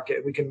copper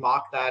market. We can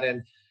mock that,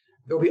 and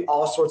there'll be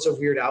all sorts of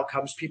weird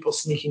outcomes, people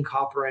sneaking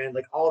copper in,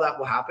 like all that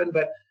will happen.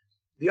 But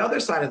the other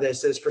side of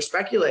this is for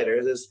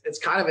speculators, it's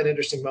kind of an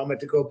interesting moment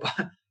to go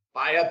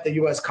buy up the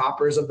US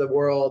coppers of the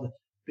world,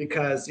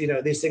 because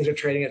these things are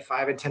trading at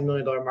 $5 and $10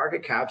 million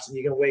market caps, and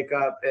you can wake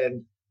up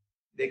and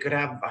they could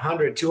have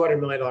 $100, $200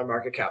 million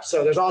market caps.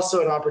 So there's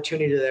also an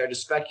opportunity there to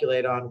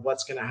speculate on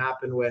what's going to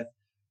happen with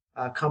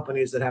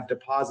companies that have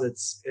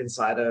deposits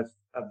inside of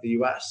the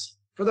US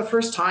for the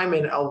first time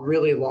in a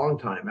really long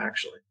time,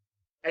 actually.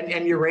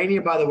 And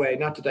uranium, by the way,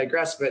 not to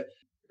digress, but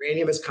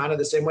uranium is kind of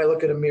the same way.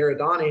 Look at Amir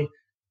Adani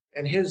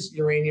and his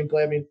uranium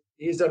play.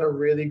 He's done a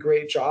really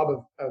great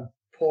job of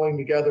pulling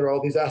together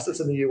all these assets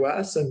in the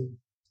US, and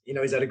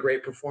he's had a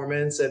great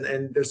performance,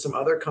 and there's some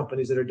other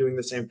companies that are doing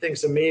the same thing.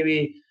 So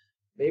maybe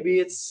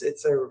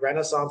it's a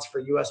renaissance for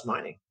US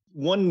mining.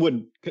 One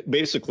would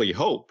basically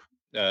hope,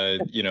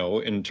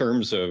 in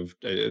terms of,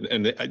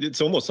 and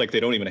it's almost like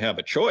they don't even have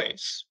a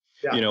choice,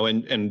 yeah.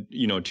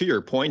 And to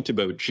your point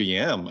about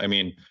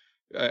GM,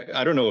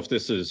 I don't know if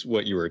this is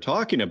what you were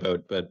talking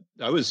about, but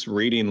I was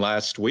reading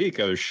last week,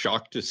 I was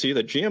shocked to see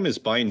that GM is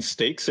buying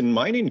stakes in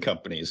mining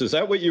companies. Is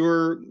that what you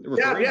were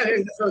referring to? Yeah,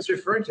 that's what I was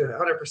referring to,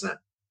 100%.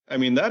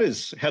 That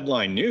is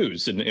headline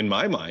news in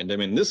my mind.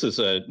 this is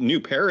a new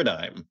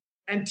paradigm.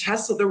 And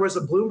Tesla, there was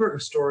a Bloomberg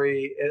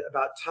story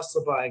about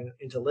Tesla buying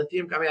into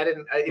lithium.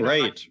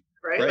 Right.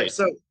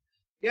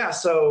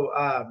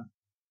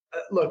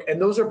 Look, and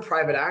those are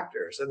private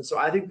actors. And so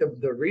I think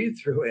the read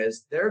through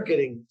is they're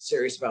getting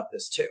serious about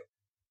this too.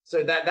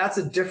 So that's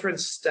a different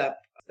step.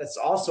 That's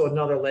also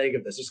another leg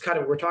of this.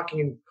 We're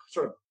talking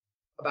sort of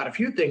about a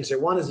few things here.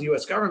 One is the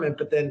US government,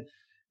 but then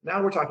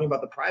now we're talking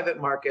about the private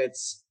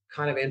markets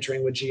kind of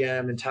entering with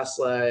GM and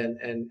Tesla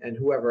and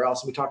whoever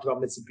else. We talked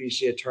about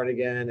Mitsubishi at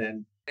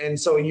Turnagain. And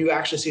so you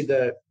actually see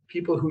the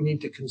people who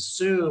need to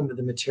consume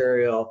the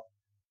material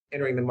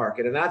entering the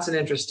market. And that's an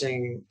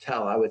interesting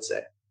tell, I would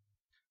say.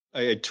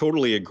 I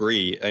totally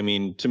agree.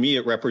 To me,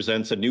 it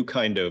represents a new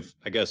kind of,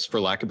 I guess, for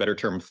lack of a better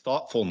term,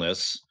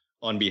 thoughtfulness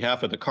on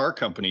behalf of the car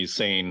companies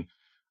saying,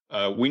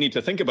 we need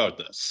to think about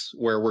this,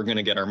 where we're going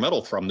to get our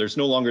metal from. There's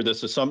no longer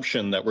this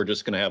assumption that we're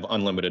just going to have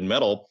unlimited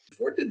metal.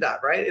 Ford did that,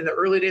 right? In the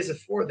early days of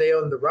Ford, they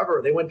owned the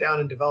rubber. They went down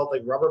and developed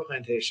like rubber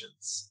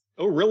plantations.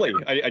 Oh, really?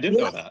 I didn't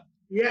know that.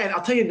 Yeah, and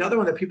I'll tell you another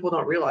one that people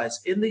don't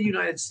realize. In the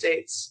United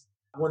States,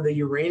 when the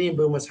uranium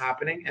boom was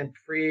happening and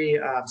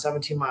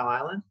pre-17 Mile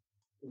Island,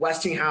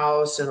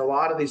 Westinghouse and a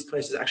lot of these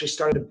places actually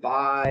started to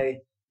buy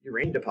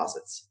uranium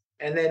deposits.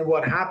 And then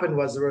what happened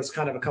was there was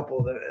kind of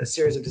a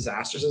series of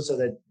disasters, and so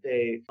that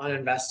they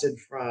uninvested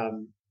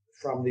from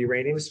the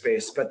uranium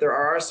space. But there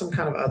are some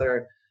kind of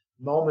other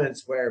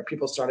moments where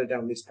people started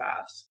down these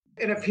paths.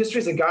 And if history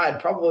is a guide,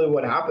 probably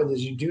what happens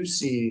is you do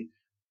see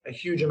a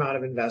huge amount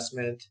of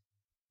investment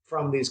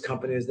from these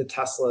companies, the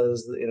Teslas,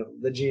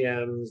 the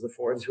GMs, the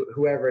Fords,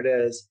 whoever it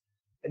is.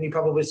 And you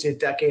probably see a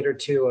decade or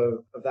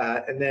two of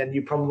that. And then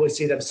you probably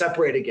see them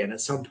separate again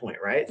at some point,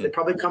 right? They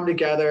probably come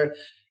together.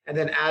 And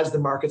then as the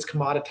markets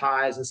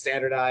commoditize and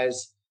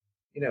standardize,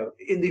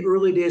 in the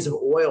early days of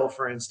oil,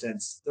 for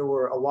instance, there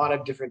were a lot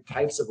of different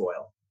types of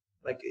oil.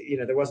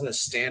 There wasn't a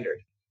standard.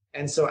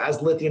 And so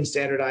as lithium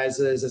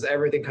standardizes, as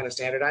everything kind of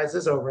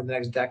standardizes over the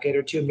next decade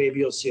or two, maybe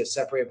you'll see it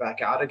separate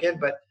back out again.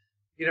 But,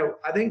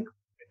 I think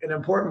an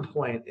important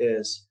point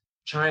is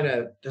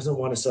China doesn't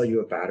want to sell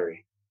you a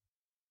battery.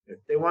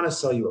 They want to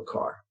sell you a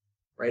car,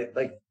 right?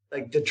 Like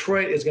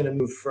Detroit is going to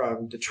move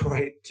from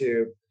Detroit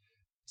to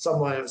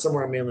somewhere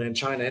in mainland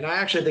China. And I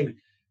actually think,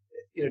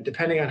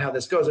 depending on how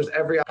this goes, there's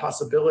every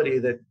possibility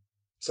that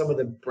some of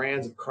the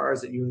brands of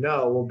cars that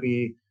will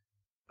be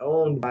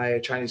owned by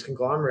Chinese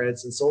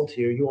conglomerates and sold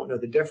to you. You won't know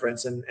the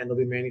difference, and they'll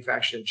be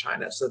manufactured in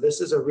China. So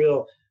this is a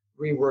real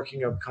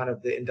reworking of kind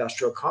of the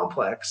industrial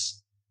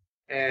complex.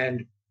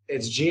 And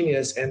it's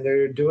genius, and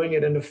they're doing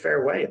it in a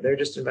fair way. They're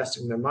just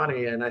investing their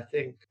money. And I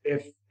think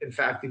if, in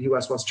fact, the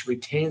US wants to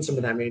retain some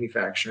of that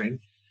manufacturing,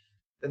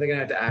 then they're going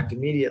to have to act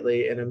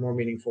immediately in a more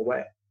meaningful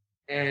way.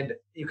 And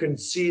you can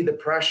see the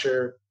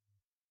pressure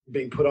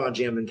being put on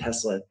GM and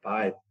Tesla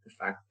by the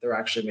fact that they're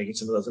actually making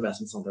some of those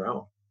investments on their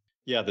own.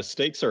 Yeah, the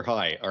stakes are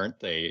high, aren't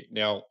they?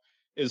 Now,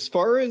 as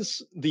far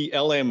as the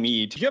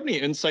LME, do you have any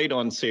insight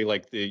on, say,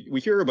 like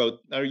we hear about,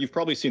 you've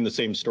probably seen the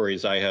same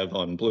stories I have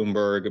on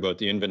Bloomberg about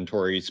the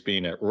inventories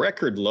being at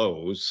record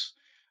lows.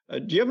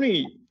 Do you have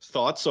any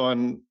thoughts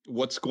on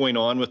what's going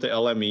on with the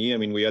LME? I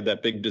mean, we had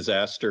that big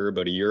disaster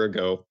about a year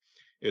ago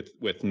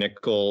with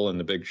nickel and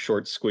the big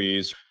short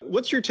squeeze.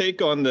 What's your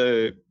take on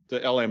the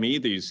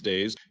LME these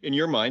days? In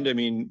your mind, I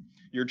mean,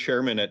 you're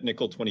chairman at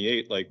Nickel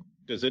 28, like,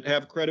 does it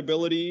have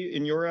credibility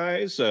in your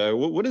eyes?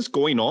 What is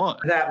going on?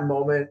 That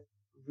moment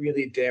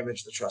really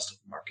damaged the trust of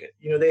the market.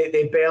 You know,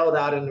 they bailed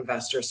out an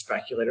investor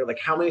speculator. Like,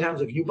 how many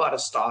times have you bought a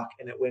stock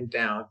and it went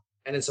down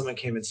and then someone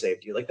came and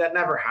saved you? Like, that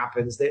never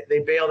happens.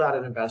 They bailed out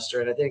an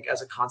investor. And I think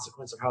as a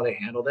consequence of how they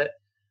handled it,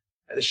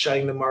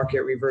 shutting the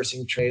market,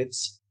 reversing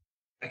trades,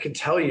 I can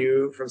tell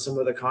you from some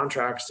of the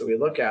contracts that we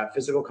look at,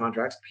 physical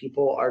contracts,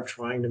 people are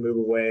trying to move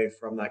away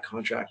from that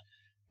contract.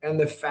 And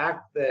the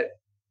fact that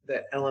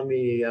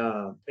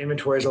LME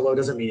inventories are low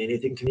doesn't mean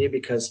anything to me,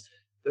 because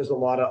there's a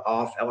lot of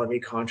off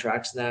LME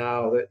contracts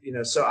now. That, you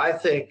know, so I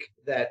think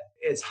that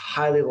it's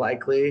highly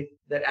likely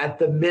that at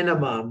the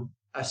minimum,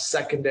 a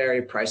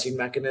secondary pricing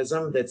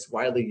mechanism that's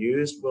widely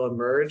used will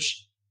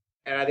emerge.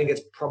 And I think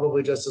it's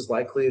probably just as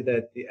likely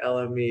that the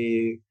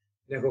LME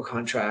nickel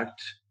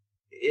contract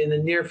in the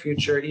near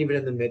future, even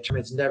in the midterm,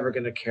 it's never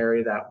going to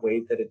carry that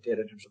weight that it did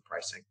in terms of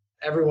pricing.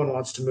 Everyone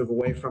wants to move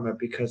away from it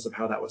because of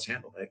how that was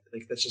handled.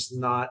 Like that's just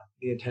not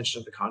the intention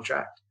of the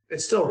contract.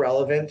 It's still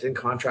relevant in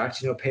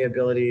contracts, you know,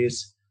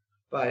 payabilities,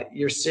 but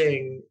you're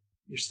seeing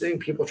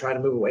people try to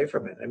move away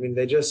from it. I mean,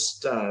 they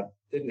just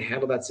didn't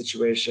handle that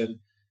situation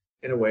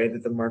in a way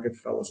that the market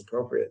felt was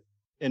appropriate.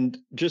 And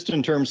just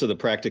in terms of the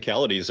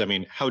practicalities, I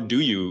mean, how do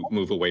you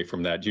move away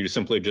from that? Do you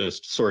simply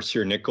just source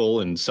your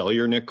nickel and sell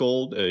your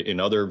nickel in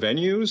other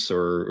venues,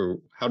 or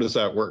how does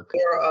that work?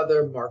 There are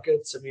other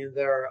markets. I mean,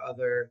 there are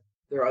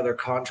other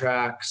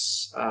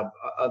contracts,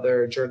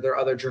 there are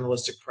other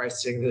journalistic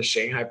pricing, the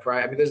Shanghai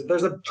price. I mean,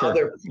 there's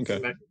other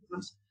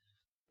mechanisms,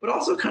 but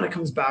also kind of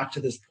comes back to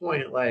this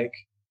point, like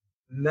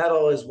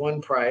metal is one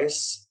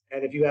price,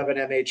 and if you have an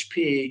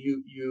MHP,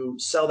 you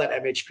sell that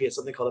MHP at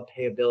something called a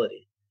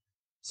payability.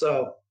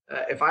 So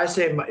if I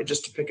say,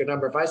 just to pick a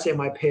number, if I say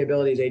my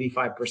payability is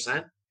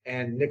 85%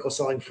 and nickel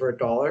selling for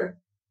 $1,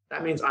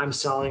 that means I'm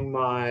selling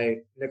my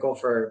nickel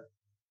for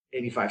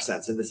 85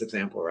 cents in this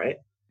example, right?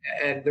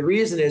 And the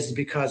reason is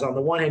because on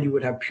the one hand, you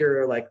would have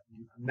pure like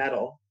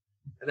metal.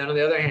 And then on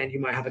the other hand, you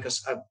might have like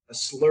a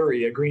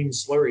slurry, a green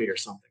slurry or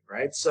something,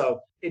 right?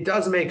 So it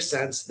does make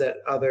sense that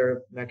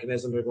other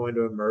mechanisms are going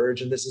to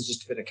emerge. And this has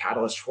just been a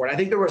catalyst for it. I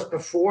think there was,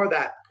 before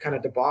that kind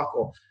of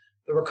debacle,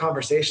 there were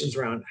conversations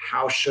around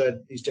how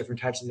should these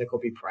different types of nickel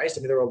be priced.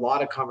 I mean, there were a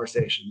lot of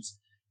conversations.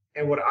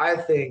 And what I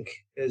think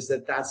is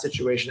that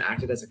situation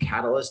acted as a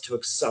catalyst to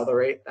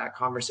accelerate that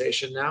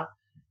conversation now.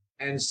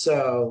 And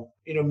so,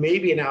 you know,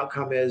 maybe an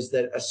outcome is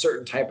that a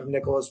certain type of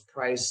nickel is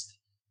priced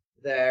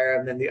there,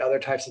 and then the other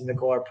types of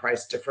nickel are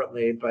priced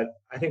differently. But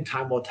I think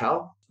time will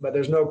tell. But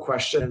there's no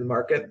question in the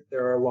market,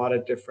 there are a lot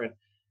of different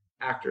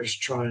actors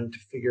trying to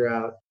figure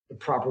out the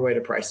proper way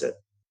to price it.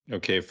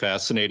 Okay,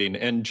 fascinating.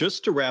 And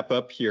just to wrap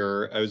up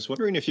here, I was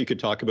wondering if you could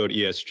talk about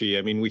ESG.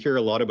 I mean, we hear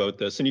a lot about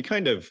this, and you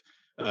kind of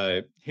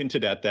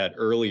hinted at that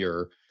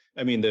earlier.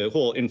 I mean, the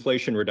whole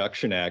Inflation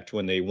Reduction Act,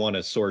 when they want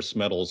to source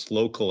metals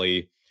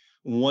locally,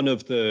 one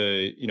of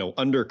the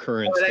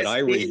undercurrents that I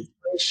read.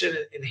 Inflation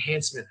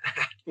Enhancement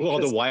Act. Well,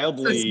 the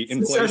wildly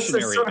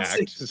inflationary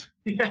act.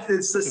 Yeah,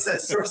 it's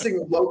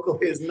sourcing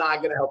locally is not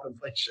going to help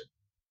inflation.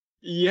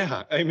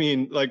 Yeah, I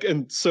mean,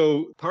 and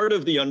so part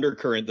of the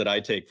undercurrent that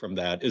I take from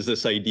that is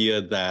this idea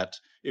that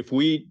if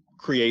we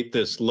create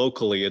this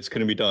locally, it's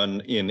going to be done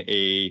in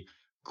a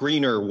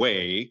greener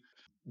way.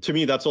 To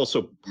me, that's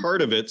also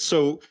part of it.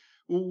 So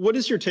what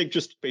is your take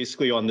just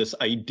basically on this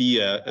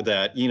idea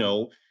that,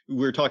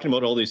 we're talking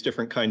about all these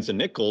different kinds of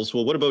nickels.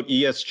 Well, what about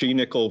ESG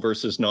nickel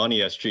versus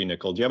non-ESG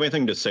nickel? Do you have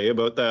anything to say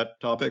about that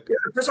topic? Yeah,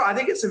 first of all, I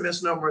think it's a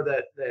misnomer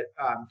that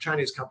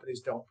Chinese companies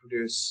don't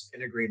produce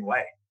in a green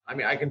way. I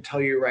mean, I can tell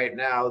you right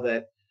now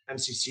that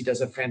MCC does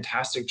a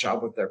fantastic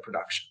job with their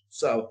production.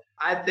 So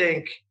I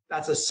think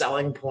that's a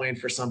selling point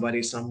for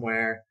somebody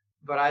somewhere.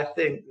 But I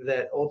think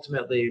that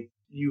ultimately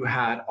you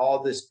had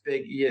all this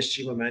big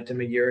ESG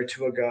momentum a year or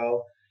two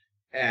ago,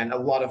 and a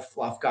lot of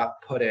fluff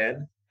got put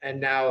in. And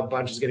now a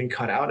bunch is getting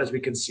cut out, as we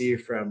can see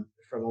from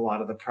a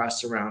lot of the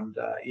press around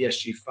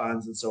ESG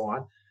funds and so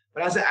on.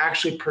 But as it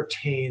actually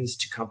pertains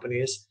to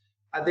companies,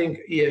 I think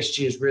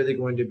ESG is really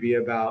going to be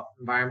about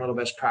environmental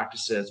best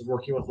practices,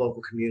 working with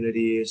local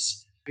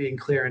communities, being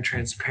clear and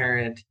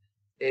transparent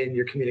in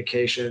your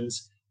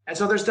communications. And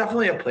so there's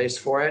definitely a place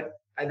for it.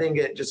 I think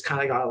it just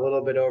kind of got a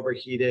little bit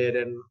overheated,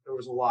 and there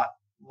was a lot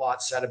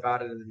said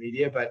about it in the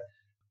media. But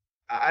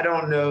I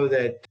don't know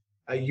that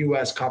a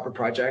U.S. copper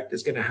project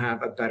is going to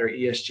have a better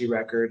ESG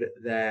record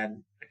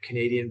than a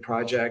Canadian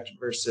project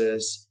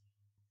versus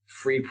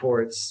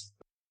Freeport's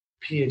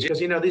PNG.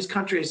 Because, these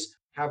countries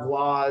have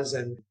laws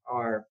and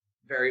are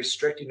very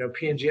strict.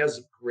 PNG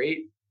has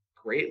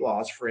great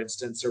laws, for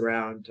instance,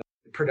 around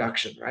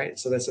production, right?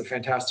 So that's a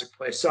fantastic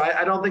place. So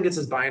I don't think it's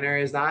as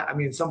binary as that. I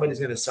mean, somebody's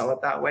going to sell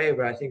it that way,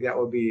 but I think that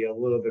would be a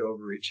little bit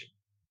overreaching.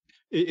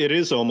 It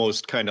is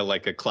almost kind of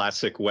like a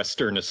classic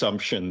Western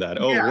assumption that,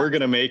 we're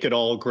going to make it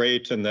all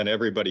great, and then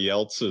everybody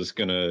else is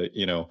going to,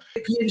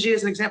 PNG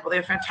is an example. They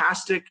have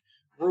fantastic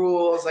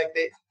rules.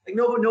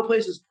 No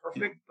place is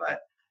perfect, but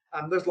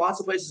there's lots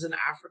of places in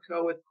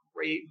Africa with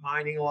great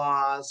mining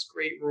laws,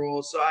 great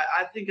rules. So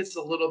I think it's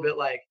a little bit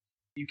like,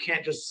 you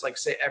can't just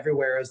say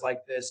everywhere is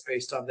like this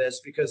based on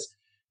this, because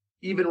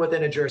even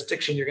within a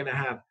jurisdiction, you're going to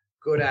have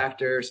good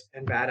actors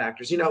and bad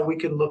actors. We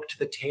can look to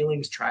the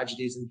tailings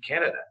tragedies in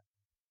Canada.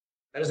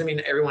 That doesn't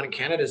mean everyone in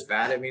Canada is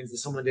bad. It means that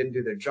someone didn't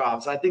do their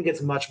job. So I think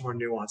it's much more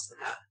nuanced than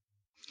that.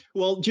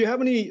 Well, do you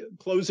have any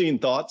closing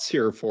thoughts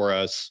here for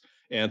us,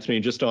 Anthony,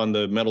 just on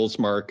the metals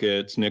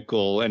markets,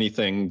 nickel,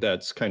 anything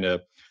that's kind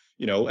of,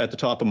 at the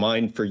top of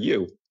mind for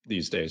you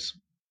these days?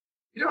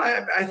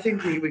 I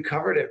think we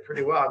covered it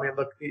pretty well. I mean,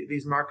 look,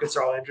 these markets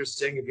are all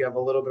interesting if you have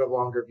a little bit of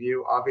longer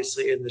view.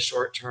 Obviously, in the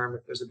short term,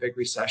 if there's a big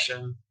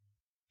recession,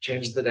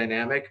 changes the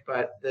dynamic.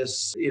 But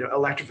this,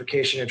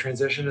 electrification and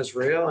transition is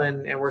real,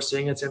 and we're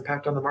seeing its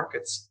impact on the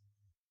markets.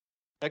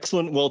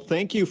 Excellent. Well,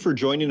 thank you for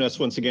joining us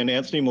once again,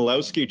 Anthony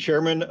Milewski,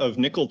 chairman of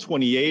Nickel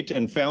 28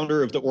 and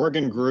founder of the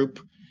Oregon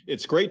Group.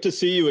 It's great to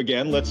see you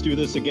again. Let's do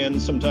this again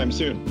sometime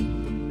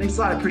soon. Thanks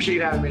a lot. I appreciate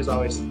you having me as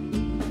always.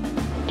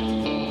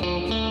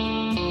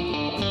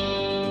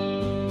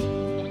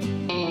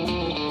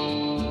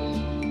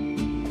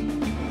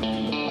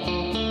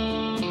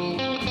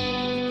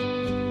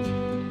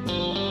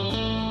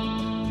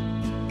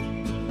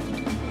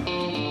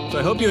 So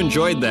I hope you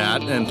enjoyed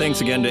that, and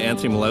thanks again to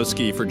Anthony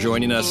Milewski for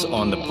joining us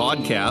on the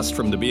podcast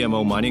from the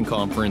BMO Mining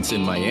Conference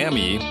in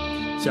Miami.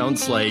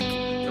 Sounds like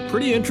a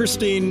pretty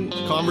interesting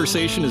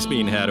conversation is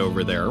being had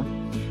over there.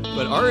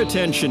 But our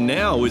attention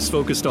now is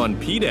focused on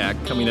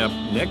PDAC coming up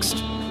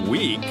next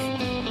week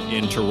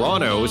in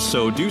Toronto,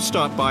 so do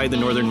stop by the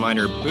Northern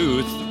Miner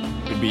booth.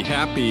 We'd be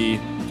happy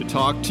to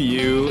talk to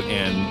you,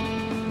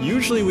 and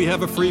usually we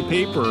have a free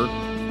paper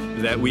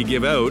that we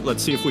give out.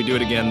 Let's see if we do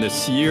it again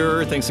this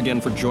year. Thanks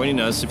again for joining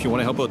us. If you want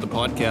to help out the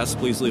podcast,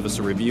 please leave us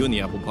a review in the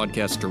Apple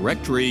Podcast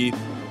directory.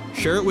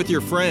 Share it with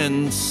your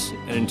friends.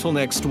 And until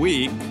next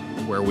week,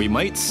 where we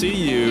might see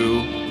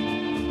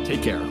you,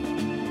 take care.